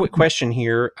a quick question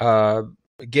here.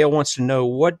 Gail wants to know,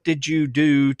 what did you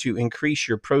do to increase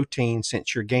your protein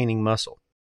since you're gaining muscle?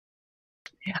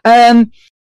 What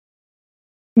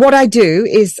I do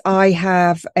is I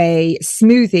have a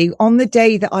smoothie on the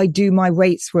day that I do my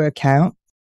weights workout.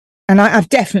 And I've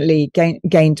definitely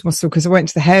gained muscle, because I went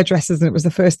to the hairdressers and it was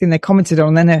the first thing they commented on.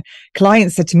 And then a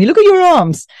client said to me, look at your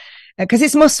arms. Because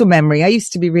it's muscle memory. I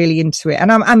used to be really into it,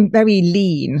 and I'm very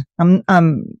lean. I'm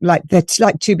like, they're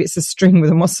like 2 bits of string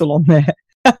with a muscle on there.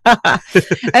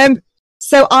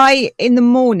 So in the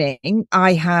morning, when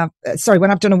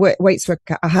I've done a weights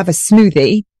workout, I have a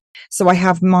smoothie. So I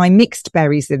have my mixed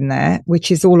berries in there, which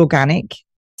is all organic,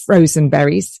 frozen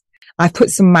berries. I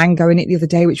put some mango in it the other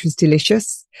day, which was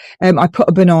delicious. I put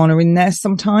a banana in there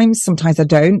sometimes I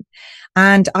don't.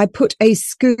 And I put a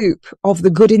scoop of the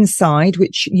Good Inside,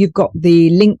 which you've got the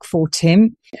link for,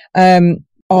 Tim, and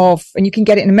you can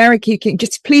get it in America. You can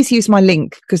just please use my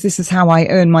link, because this is how I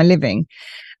earn my living.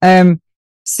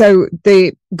 So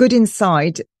the Good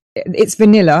Inside it's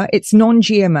vanilla, it's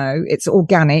non-GMO, it's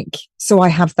organic. So I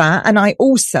have that. And I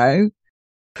also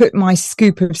put my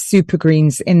scoop of super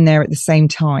greens in there at the same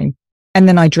time. And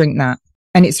then I drink that.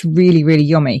 And it's really, really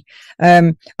yummy.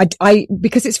 I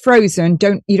because it's frozen,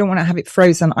 you don't want to have it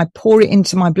frozen. I pour it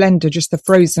into my blender, just the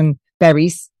frozen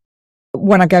berries,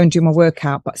 when I go and do my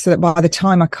workout, but so that by the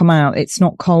time I come out, it's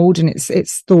not cold and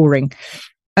it's thawing.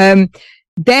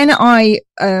 Then I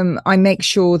make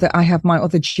sure that I have my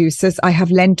other juices. I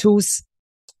have lentils,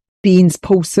 beans,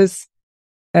 pulses.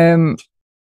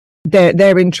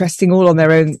 They're interesting all on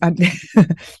their own.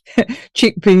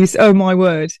 Chickpeas, oh my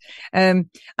word. And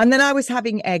then I was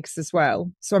having eggs as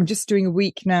well. So I'm just doing a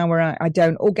week now where I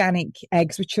don't. Organic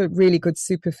eggs, which are really good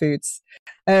superfoods.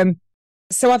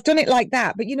 So I've done it like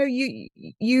that. But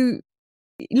you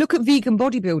look at vegan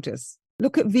bodybuilders.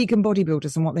 Look at vegan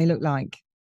bodybuilders and what they look like.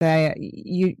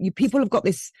 People have got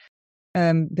this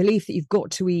belief that you've got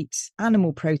to eat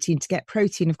animal protein to get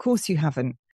protein. Of course you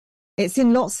haven't. It's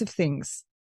in lots of things.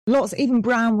 Even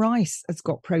brown rice has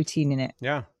got protein in it.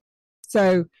 Yeah.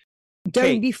 So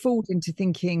don't be fooled into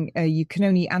thinking you can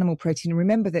only eat animal protein. And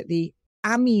remember that the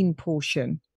amine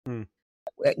portion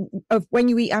of when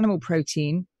you eat animal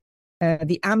protein,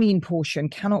 the amine portion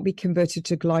cannot be converted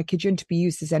to glycogen to be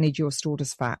used as energy or stored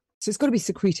as fat. So it's got to be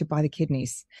secreted by the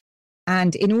kidneys.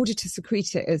 And in order to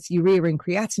secrete it as urea and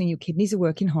creatinine, your kidneys are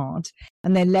working hard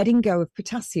and they're letting go of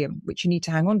potassium, which you need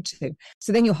to hang on to.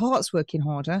 So then your heart's working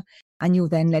harder and you're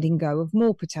then letting go of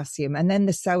more potassium. And then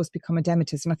the cells become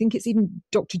edematous. And I think it's even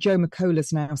Dr. Joe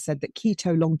McCullough's now said that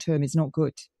keto long-term is not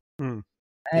good. And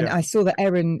I saw that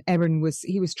Erin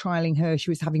he was trialing her.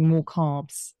 She was having more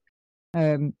carbs.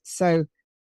 If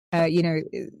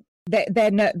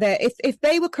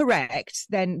they were correct,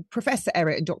 then Professor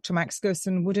Eric and Dr. Max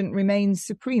Gerson wouldn't remain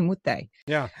supreme, would they?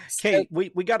 Yeah. Kate, we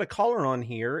got a caller on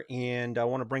here, and I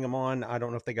want to bring them on. I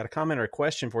don't know if they got a comment or a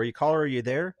question for you. Caller, are you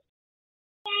there?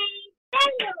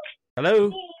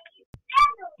 Hello?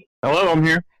 Hello, I'm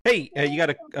here. Hey, you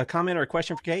got a comment or a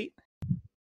question for Kate?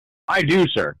 I do,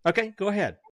 sir. Okay, go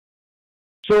ahead.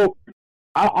 So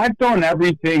I've done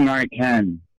everything I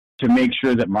can to make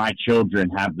sure that my children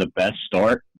have the best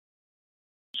start.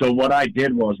 So what I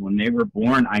did was when they were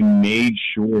born, I made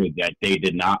sure that they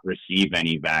did not receive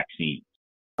any vaccine.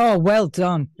 Oh, well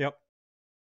done. Yep.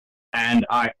 And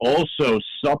I also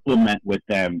supplement with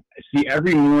them. See,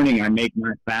 every morning I make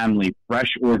my family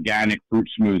fresh organic fruit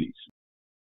smoothies.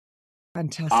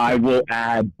 Fantastic. I will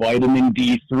add vitamin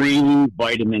D3,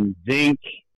 vitamin zinc.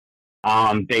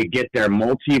 They get their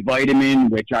multivitamin,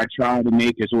 which I try to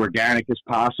make as organic as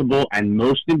possible. And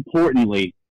most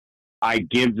importantly, I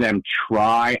give them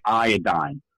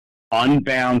tri-iodine,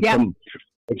 unbound,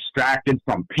 extracted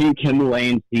from pink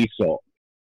Himalayan sea salt.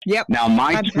 Yep. Now,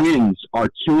 my twins are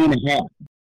 2.5,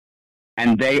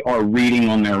 and they are reading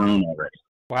on their own already.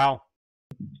 Wow.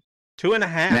 2.5.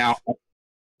 Now,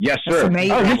 yes, That's sir.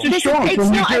 amazing. Oh, this is Sean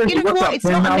from New Jersey. You know what? It's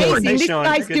not amazing. Hey, This Sean,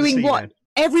 guy's good to doing see what you.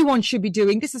 everyone should be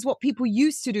doing. This is what people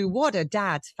used to do. What a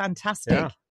dad. Fantastic.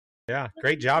 Yeah.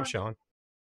 Great job, Sean.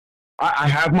 I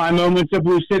have my moments of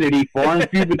lucidity, far and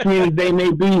few between as they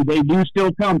may be. They do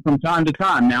still come from time to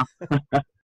time now.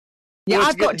 Yeah, Well,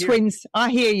 I've got twins.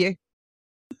 I hear you.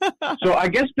 So I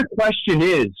guess the question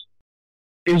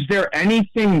is there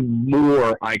anything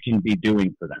more I can be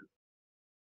doing for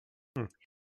them?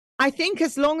 I think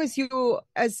as long as you're,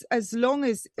 as long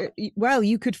as,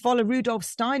 you could follow Rudolf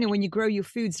Steiner when you grow your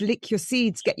foods, lick your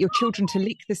seeds, get your children to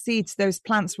lick the seeds, those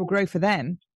plants will grow for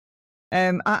them.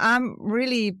 I'm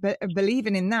really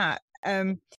believing in that.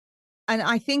 And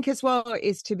I think as well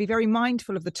is to be very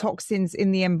mindful of the toxins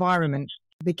in the environment,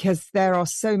 because there are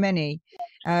so many.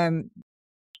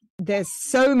 There's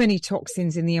so many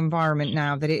toxins in the environment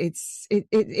now that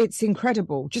it's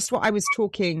incredible. Just what I was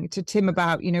talking to Tim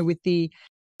about, with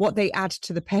what they add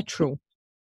to the petrol.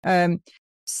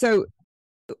 So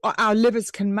our livers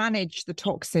can manage the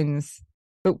toxins,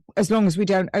 but as long as we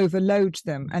don't overload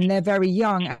them, and they're very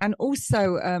young. And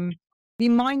also be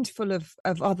mindful of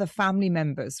other family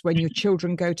members when your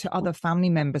children go to other family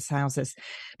members' houses,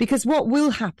 because what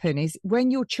will happen is when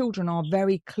your children are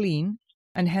very clean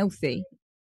and healthy,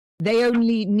 they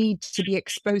only need to be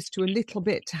exposed to a little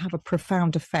bit to have a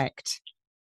profound effect.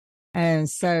 And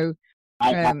so,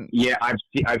 I've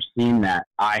seen that.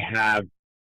 I have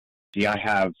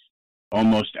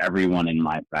almost everyone in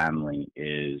my family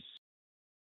is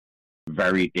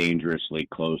very dangerously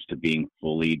close to being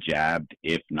fully jabbed,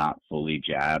 if not fully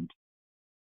jabbed.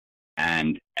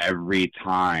 And every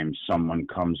time someone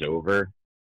comes over,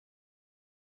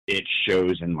 it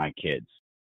shows in my kids.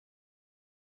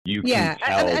 You can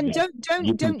tell, and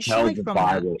don't shy from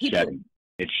that.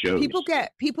 It shows.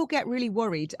 People get really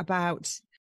worried about,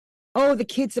 oh, the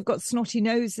kids have got snotty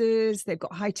noses, they've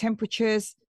got high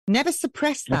temperatures. Never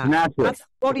suppress that. That's the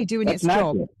body doing its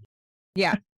job.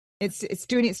 Yeah, it's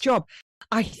doing its job.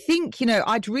 I think,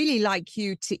 I'd really like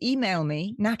you to email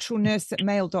me,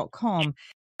 naturalnurse@mail.com,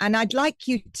 and I'd like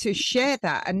you to share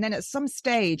that. And then at some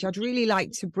stage, I'd really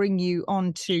like to bring you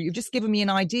on to, you've just given me an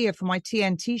idea for my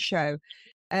TNT show.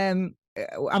 I'm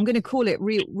going to call it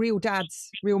Real Dads,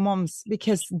 Real Moms,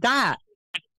 because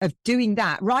of doing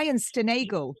that. Ryan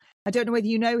Stenagel, I don't know whether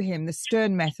you know him, the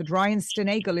Stern Method. Ryan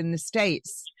Stenagel in the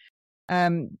States,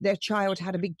 their child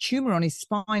had a big tumor on his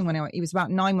spine when he was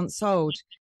about 9 months old.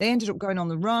 They ended up going on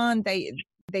the run. They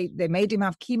made him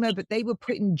have chemo, but they were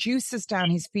putting juices down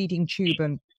his feeding tube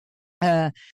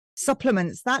and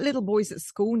supplements. That little boy's at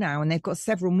school now, and they've got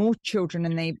several more children,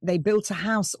 and they built a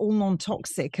house all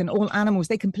non-toxic and all animals.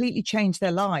 They completely changed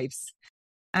their lives.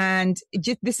 And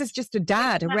this is just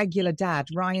a regular dad,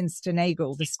 Ryan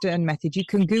Stenagel, the Stern Method. You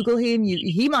can Google him.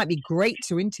 He might be great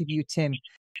to interview, Tim.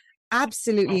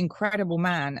 Absolutely incredible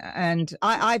man. And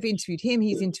I've interviewed him.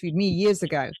 He's interviewed me years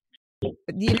ago.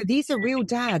 But, these are real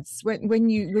dads. When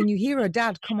you hear a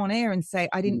dad come on air and say,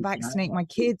 I didn't vaccinate my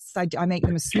kids, I make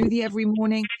them a smoothie every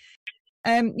morning.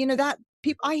 That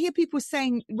people, I hear people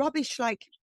saying rubbish like,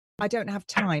 I don't have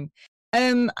time.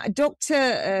 Dr.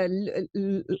 I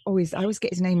always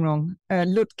get his name wrong.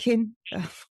 Lutkin.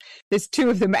 There's two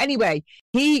of them. Anyway,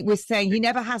 he was saying he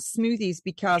never has smoothies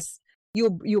because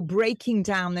you're breaking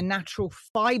down the natural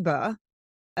fiber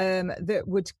that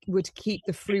would keep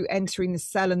the fruit entering the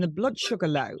cell and the blood sugar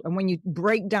low. And when you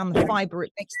break down the fiber,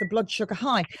 it makes the blood sugar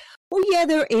high. Oh yeah,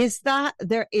 there is that.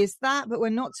 But we're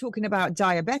not talking about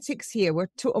diabetics here. We're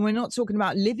not talking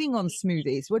about living on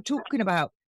smoothies. We're talking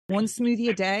about one smoothie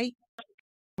a day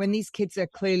when these kids are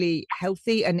clearly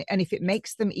healthy. And if it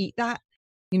makes them eat that,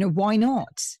 why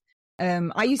not?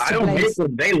 I used to I don't hate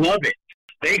them. They love it.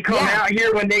 They come out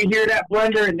here when they hear that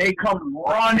blender and they come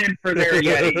running for their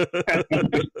Yeti.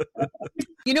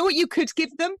 You know what you could give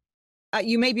them?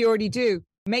 You maybe already do.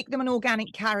 Make them an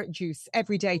organic carrot juice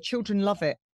every day. Children love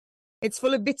it. It's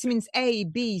full of vitamins A,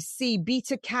 B, C,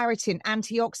 beta carotene,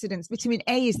 antioxidants. Vitamin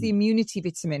A is the immunity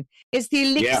vitamin. It's the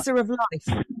elixir of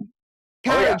life.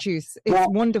 Carrot juice. It's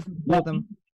wonderful for them.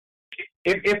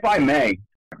 If I may,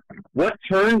 what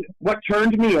turned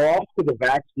me off to the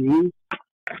vaccine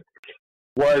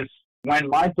was when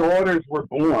my daughters were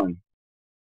born,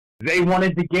 they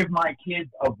wanted to give my kids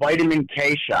a vitamin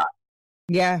K shot.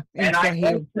 Yeah. And I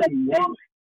said, why?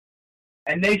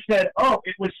 And they said, oh,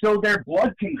 it was so their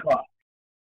blood can clot.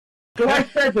 So I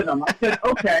said to them,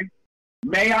 okay,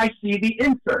 may I see the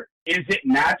insert? Is it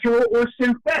natural or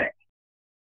synthetic?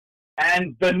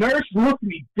 And the nurse looked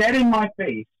me dead in my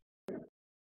face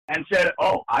and said,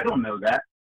 oh, I don't know that.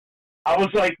 I was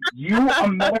like, you, a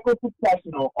medical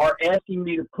professional, are asking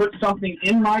me to put something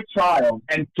in my child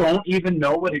and don't even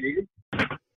know what it is?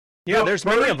 Yeah, so there's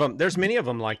many of them. There's many of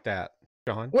them like that,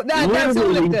 John. Well, that's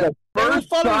all of them. The first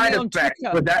side effect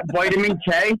for that vitamin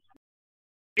K,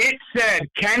 it said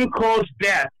can cause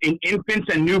death in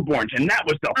infants and newborns, and that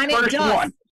was the first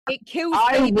one. It kills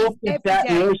I looked at that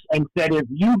nurse and said, if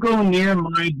you go near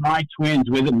my twins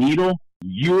with a needle,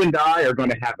 you and I are going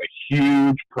to have a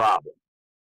huge problem.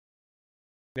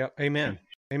 Yep. Amen.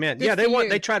 Yeah,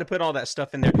 they try to put all that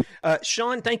stuff in there.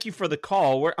 Sean, thank you for the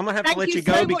call. I'm gonna have to let you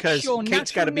go because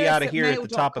Kate's got to be out of here at the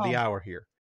top of the hour here.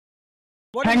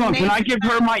 Hang on, can I give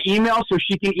her my email so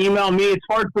she can email me? It's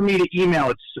hard for me to email.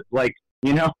 It's like,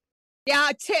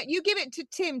 Yeah, you give it to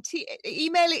Tim.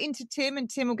 Email it into Tim, and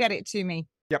Tim will get it to me.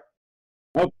 Yep.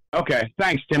 Oh, okay.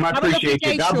 Thanks, Tim. I appreciate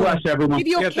you. God bless everyone. Give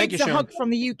your kids a hug from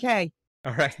the UK.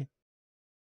 All right.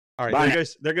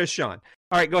 There goes Sean.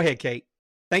 All right, go ahead, Kate.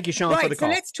 Thank you, Sean, for the call.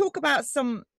 So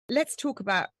let's talk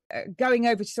about going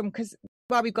over to some, because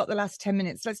while we've got the last 10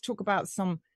 minutes, let's talk about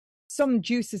some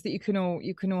juices that you can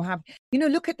all have.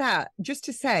 Look at that. Just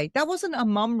to say, that wasn't a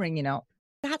mum ringing up.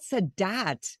 That's a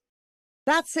dad.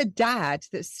 That's a dad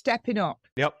that's stepping up.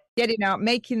 Yep. Getting out,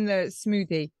 making the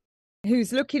smoothie,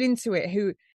 who's looking into it,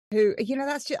 who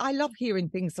that's just, I love hearing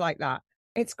things like that.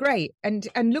 It's great. And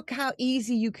look how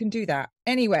easy you can do that.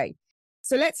 Anyway,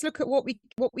 so let's look at what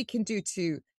we can do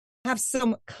to have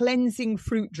some cleansing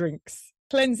fruit drinks.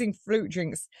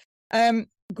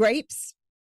 Grapes.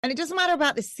 And it doesn't matter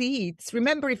about the seeds.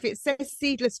 Remember, if it says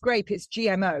seedless grape, it's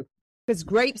GMO, because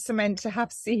grapes are meant to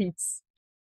have seeds.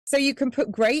 So you can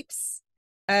put grapes,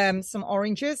 some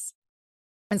oranges,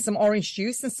 and some orange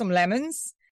juice and some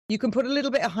lemons. You can put a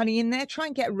little bit of honey in there. Try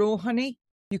and get raw honey.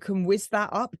 You can whiz that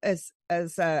up as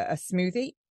a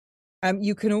smoothie.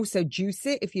 You can also juice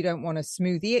it if you don't want to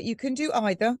smoothie it. You can do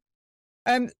either.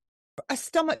 A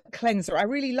stomach cleanser. I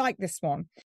really like this one.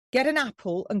 Get an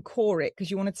apple and core it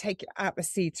because you want to take out the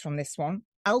seeds from this one.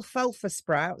 Alfalfa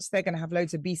sprouts. They're going to have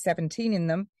loads of B17 in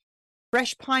them.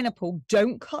 Fresh pineapple.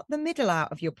 Don't cut the middle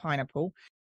out of your pineapple.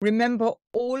 Remember,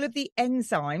 all of the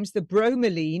enzymes, the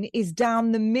bromelain is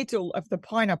down the middle of the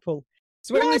pineapple.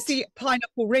 So when you see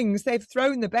pineapple rings, they've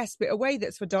thrown the best bit away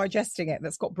that's for digesting it,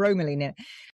 that's got bromelain in it.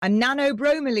 And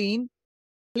nanobromelain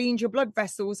cleans your blood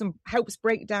vessels and helps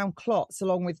break down clots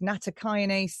along with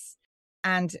nattokinase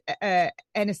and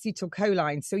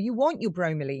N-acetylcholine. So you want your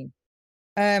bromelain.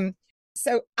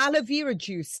 So aloe vera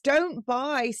juice. Don't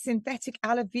buy synthetic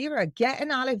aloe vera. Get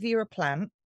an aloe vera plant,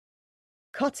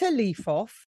 cut a leaf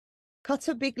off, cut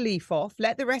a big leaf off,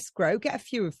 let the rest grow, get a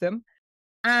few of them,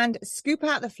 and scoop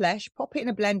out the flesh, pop it in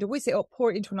a blender, whiz it up,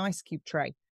 pour it into an ice cube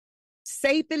tray.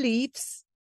 Save the leaves,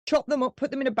 chop them up,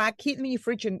 put them in a bag, keep them in your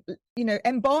fridge, and,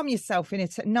 embalm yourself in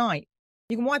it at night.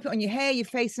 You can wipe it on your hair, your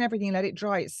face, and everything, and let it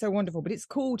dry. It's so wonderful. But it's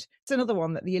another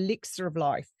one, that the elixir of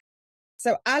life.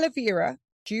 So aloe vera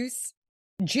juice,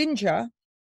 ginger,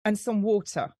 and some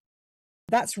water.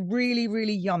 That's really,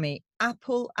 really yummy.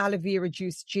 Apple, aloe vera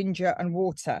juice, ginger, and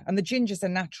water. And the ginger's a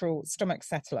natural stomach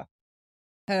settler.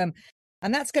 And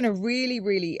that's going to really,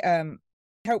 really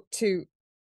help to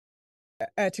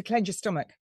cleanse your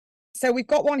stomach. So we've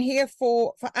got one here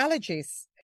for allergies.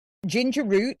 Ginger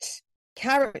root,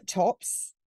 carrot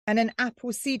tops, and an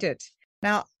apple seeded.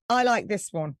 Now, I like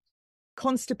this one.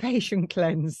 Constipation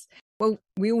cleanse. Well,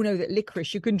 we all know that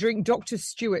licorice, you can drink Dr.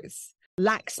 Stewart's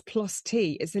Lax Plus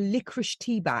tea. It's a licorice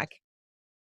tea bag.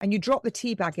 And you drop the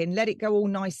tea bag in, let it go all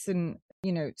nice and,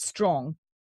 strong.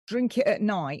 Drink it at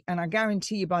night, and I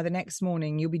guarantee you by the next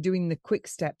morning, you'll be doing the quick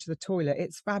step to the toilet.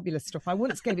 It's fabulous stuff. I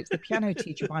once gave it to the piano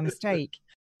teacher by mistake,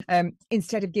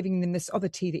 instead of giving them this other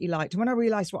tea that he liked. And when I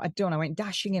realised what I'd done, I went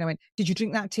dashing in. I went, "Did you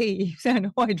drink that tea?" He said,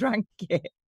 "No, I drank it."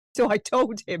 So I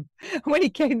told him. When he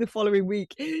came the following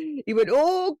week, he went,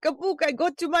 "Oh, Kabook, I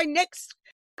got to my next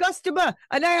customer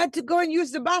and I had to go and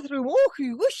use the bathroom. Oh,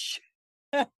 whoosh."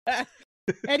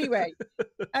 Anyway,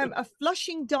 a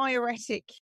flushing diuretic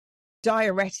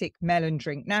melon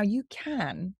drink. Now, you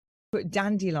can put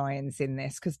dandelions in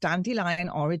this because dandelion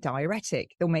are a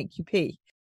diuretic. They'll make you pee.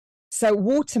 So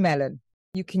watermelon,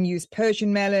 you can use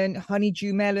Persian melon,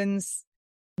 honeydew melons,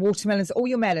 watermelons, all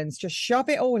your melons. Just shove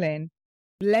it all in,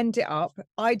 blend it up,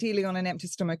 ideally on an empty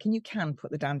stomach, and you can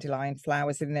put the dandelion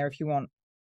flowers in there if you want.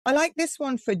 I like this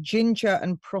one for ginger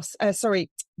and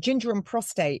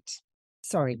prostate.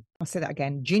 Sorry, I'll say that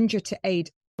again. Ginger to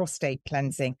aid prostate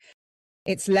cleansing.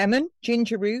 It's lemon,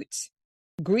 ginger root,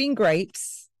 green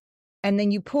grapes, and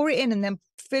then you pour it in and then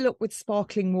fill up with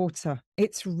sparkling water.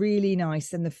 It's really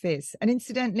nice, and the fizz. And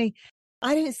incidentally,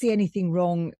 I don't see anything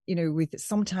wrong, with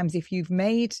sometimes if you've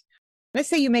made, let's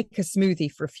say you make a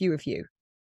smoothie for a few of you,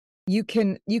 you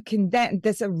can then,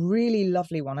 there's a really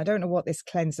lovely one. I don't know what this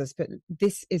cleanses, but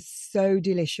this is so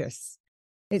delicious.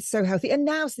 It's so healthy. And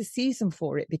now's the season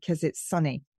for it because it's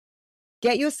sunny.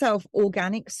 Get yourself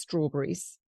organic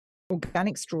strawberries,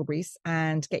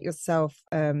 and get yourself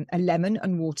a lemon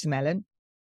and watermelon.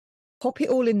 Pop it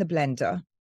all in the blender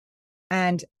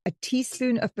and a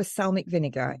teaspoon of balsamic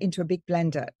vinegar into a big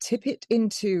blender. Tip it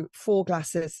into 4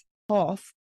 glasses,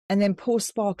 half, and then pour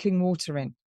sparkling water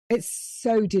in. It's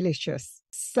so delicious,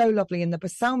 so lovely. And the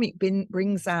balsamic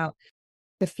brings out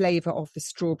the flavor of the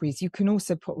strawberries. You can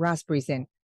also put raspberries in.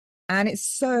 And it's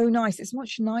so nice. It's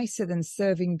much nicer than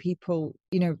serving people,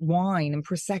 wine and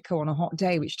Prosecco on a hot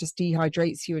day, which just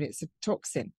dehydrates you and it's a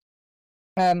toxin.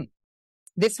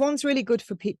 This one's really good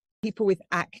for people with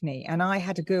acne. And I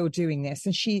had a girl doing this,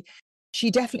 and she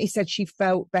definitely said she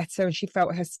felt better and she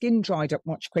felt her skin dried up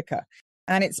much quicker.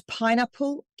 And it's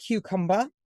pineapple, cucumber,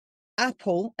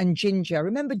 apple, and ginger.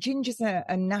 Remember, ginger's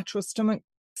a natural stomach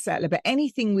settler, but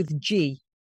anything with ginger,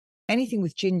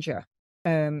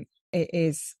 it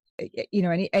is...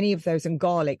 any of those, and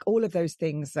garlic, all of those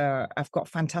things have got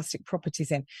fantastic properties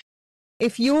in.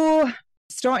 If you're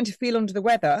starting to feel under the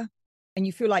weather and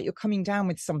you feel like you're coming down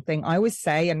with something, I always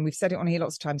say, and we've said it on here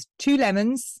lots of times, 2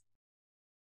 lemons,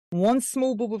 1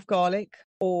 small bulb of garlic,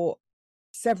 or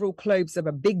several cloves of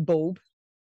a big bulb,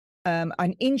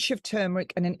 an inch of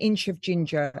turmeric and an inch of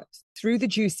ginger through the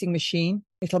juicing machine.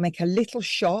 It'll make a little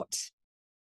shot.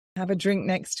 Have a drink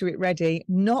next to it ready.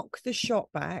 Knock the shot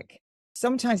back.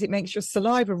 Sometimes it makes your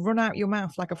saliva run out your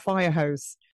mouth like a fire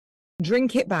hose.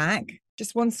 Drink it back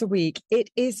just once a week. It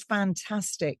is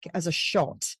fantastic as a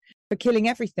shot for killing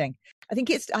everything. I think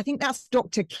that's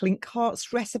Dr.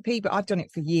 Klinkhart's recipe, but I've done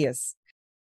it for years.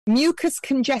 Mucus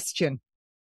congestion.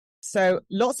 So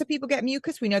lots of people get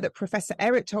mucus. We know that Professor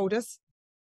Eric told us.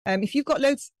 If you've got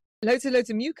loads loads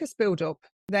of mucus build up,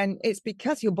 then it's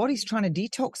because your body's trying to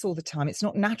detox all the time. It's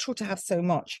not natural to have so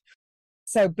much.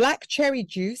 So black cherry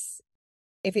juice,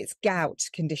 if it's gout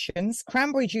conditions,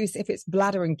 cranberry juice, if it's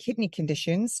bladder and kidney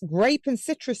conditions, grape and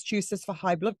citrus juices for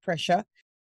high blood pressure,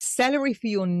 celery for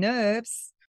your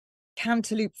nerves,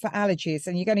 cantaloupe for allergies.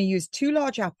 And you're going to use 2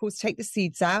 large apples, take the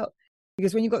seeds out,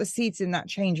 because when you've got the seeds in, that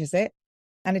changes it.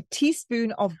 And a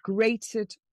teaspoon of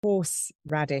grated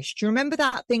horseradish. Do you remember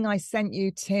that thing I sent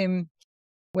you, Tim,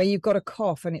 where you've got a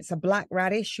cough and it's a black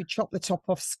radish? You chop the top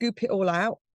off, scoop it all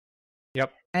out.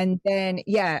 Yep. And then,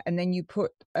 and then you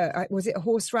put, was it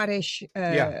horseradish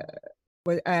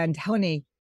and honey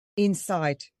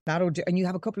inside? That'll do. And you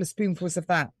have a couple of spoonfuls of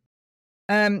that.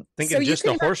 Thinking so just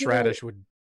a horseradish would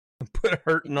put a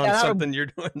hurting on something you're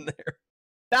doing there.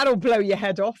 That'll blow your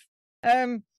head off.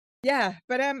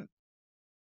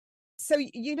 So,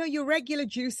 your regular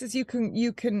juices, you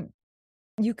can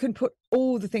put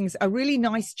all the things. A really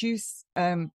nice juice,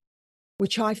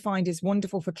 which I find is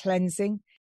wonderful for cleansing,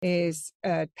 is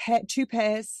 2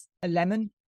 pears, a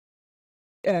lemon,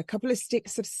 a couple of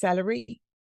sticks of celery,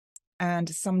 and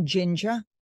some ginger.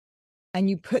 And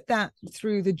you put that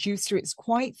through the juicer. It's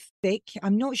quite thick.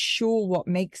 I'm not sure what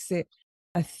makes it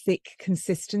a thick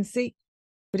consistency.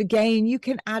 But again, you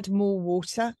can add more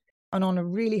water. And on a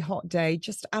really hot day,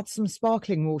 just add some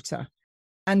sparkling water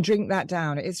and drink that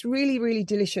down. It's really, really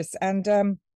delicious. And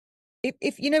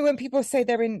if when people say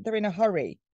they're in a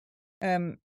hurry,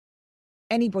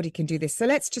 anybody can do this. So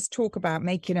let's just talk about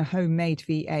making a homemade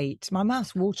V8. My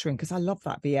mouth's watering because I love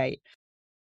that V8.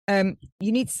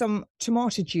 You need some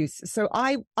tomato juice. So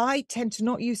I tend to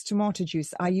not use tomato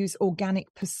juice. I use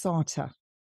organic passata,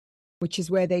 which is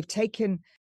where they've taken,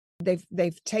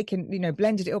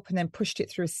 blended it up and then pushed it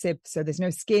through a sieve. So there's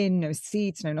no skin, no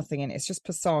seeds, no nothing in it. It's just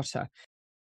passata.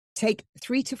 Take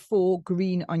 3 to 4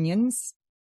 green onions,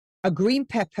 a green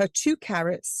pepper, 2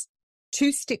 carrots,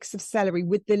 2 sticks of celery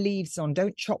with the leaves on.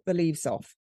 Don't chop the leaves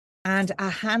off. And a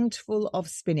handful of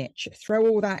spinach. Throw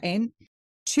all that in.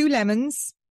 2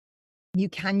 lemons. You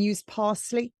can use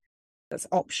parsley. That's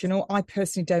optional. I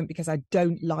personally don't, because I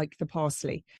don't like the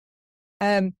parsley.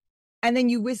 And then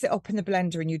you whiz it up in the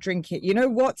blender and you drink it. You know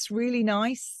what's really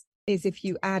nice is if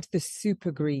you add the super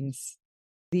greens,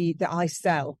 that I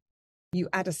sell. You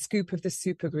add a scoop of the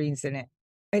super greens in it.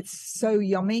 It's so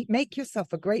yummy. Make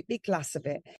yourself a great big glass of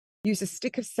it. Use a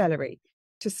stick of celery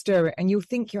to stir it, and you'll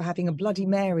think you're having a Bloody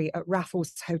Mary at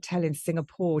Raffles Hotel in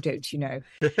Singapore, don't you know?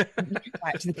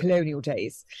 Back to the colonial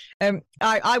days.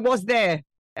 I was there.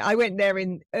 I went there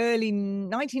in early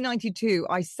 1992.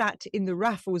 I sat in the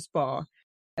Raffles bar,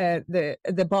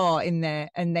 the bar in there,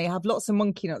 and they have lots of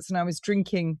monkey nuts, and I was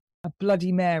drinking a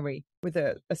Bloody Mary with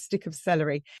a stick of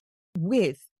celery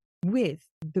with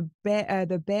the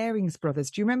Barings brothers.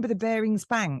 Do you remember the Barings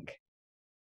Bank?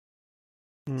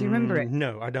 Do you remember it?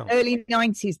 No, I don't. Early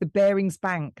 90s, the Barings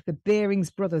Bank, the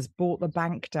Barings brothers bought the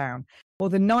bank down. Well,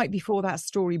 the night before that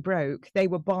story broke, they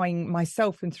were buying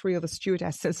myself and 3 other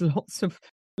stewardesses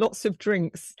lots of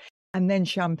drinks and then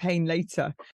champagne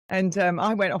later. And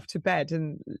I went off to bed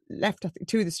and left, I think,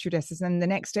 2 of the stewardesses. And the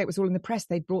next day it was all in the press.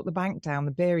 They brought the bank down,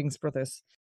 the Barings brothers.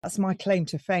 That's my claim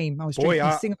to fame. I was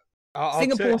drinking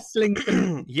Singapore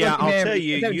Sling. Yeah, I'll tell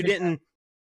you,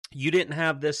 you didn't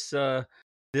have this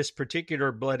this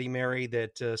particular Bloody Mary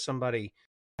that somebody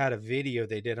had a video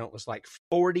they did on. It was like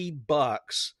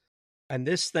 $40. And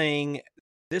this thing,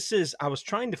 I was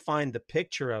trying to find the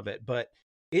picture of it, but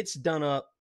it's done up.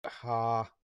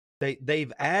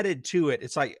 They've added to it.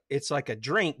 It's like a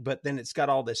drink, but then it's got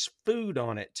all this food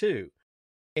on it too.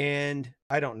 And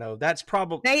I don't know. That's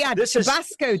probably they add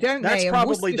Tabasco, don't they? That's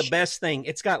probably the best thing.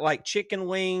 It's got like chicken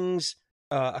wings,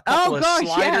 a couple of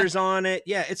sliders on it.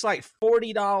 Yeah, it's like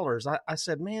 $40. I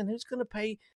said, man, who's going to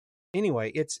pay?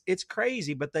 Anyway, it's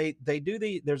crazy, but they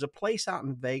do there's a place out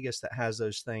in Vegas that has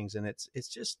those things, and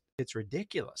it's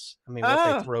ridiculous. I mean,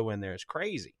 what they throw in there is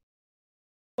crazy.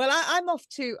 Well, I'm off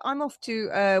to.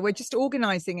 We're just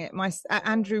organising it.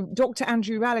 Dr.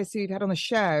 Andrew Rallis, who you've had on the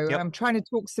show. Yep. I'm trying to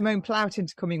talk Simone Plought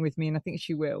into coming with me, and I think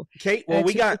she will. Kate, well,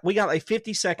 we got like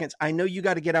 50 seconds. I know you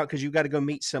got to get out because you got to go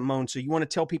meet Simone. So you want to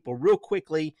tell people real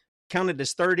quickly, count it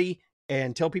as 30,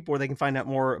 and tell people where they can find out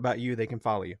more about you. They can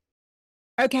follow you.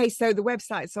 Okay, so the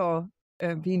websites are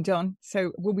being done.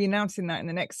 So we'll be announcing that in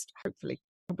the next, hopefully,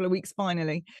 couple of weeks.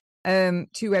 Finally. 2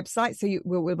 websites, so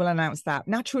we'll announce that.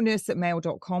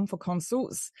 naturalnurse@mail.com for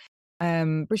consults,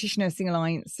 British Nursing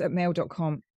Alliance at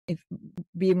mail.com if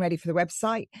being ready for the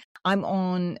website. I'm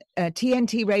on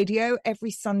TNT Radio every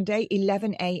Sunday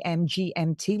 11 a.m.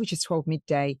 GMT, which is 12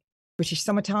 midday British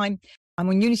summertime. I'm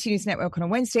on Unity News Network on a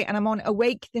Wednesday, and I'm on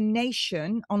Awake the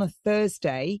Nation on a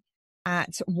Thursday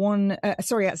at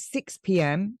 6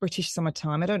 p.m. British Summer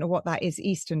Time. I don't know what that is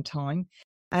Eastern Time,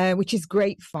 which is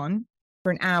great fun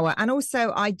for an hour. And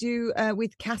also I do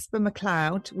with Casper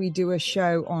McLeod, we do a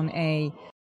show on a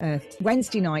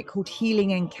Wednesday night called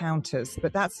Healing Encounters,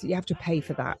 but you have to pay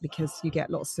for that because you get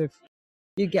lots of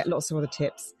other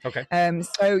tips. Okay.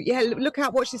 So yeah, look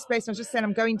out, watch this space. I was just saying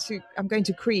I'm going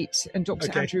to Crete, and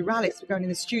Dr. Andrew Rallis, we're going in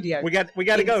the studio. We got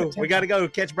to go. September. We got to go.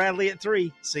 Catch Bradley at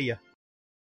 3. See ya.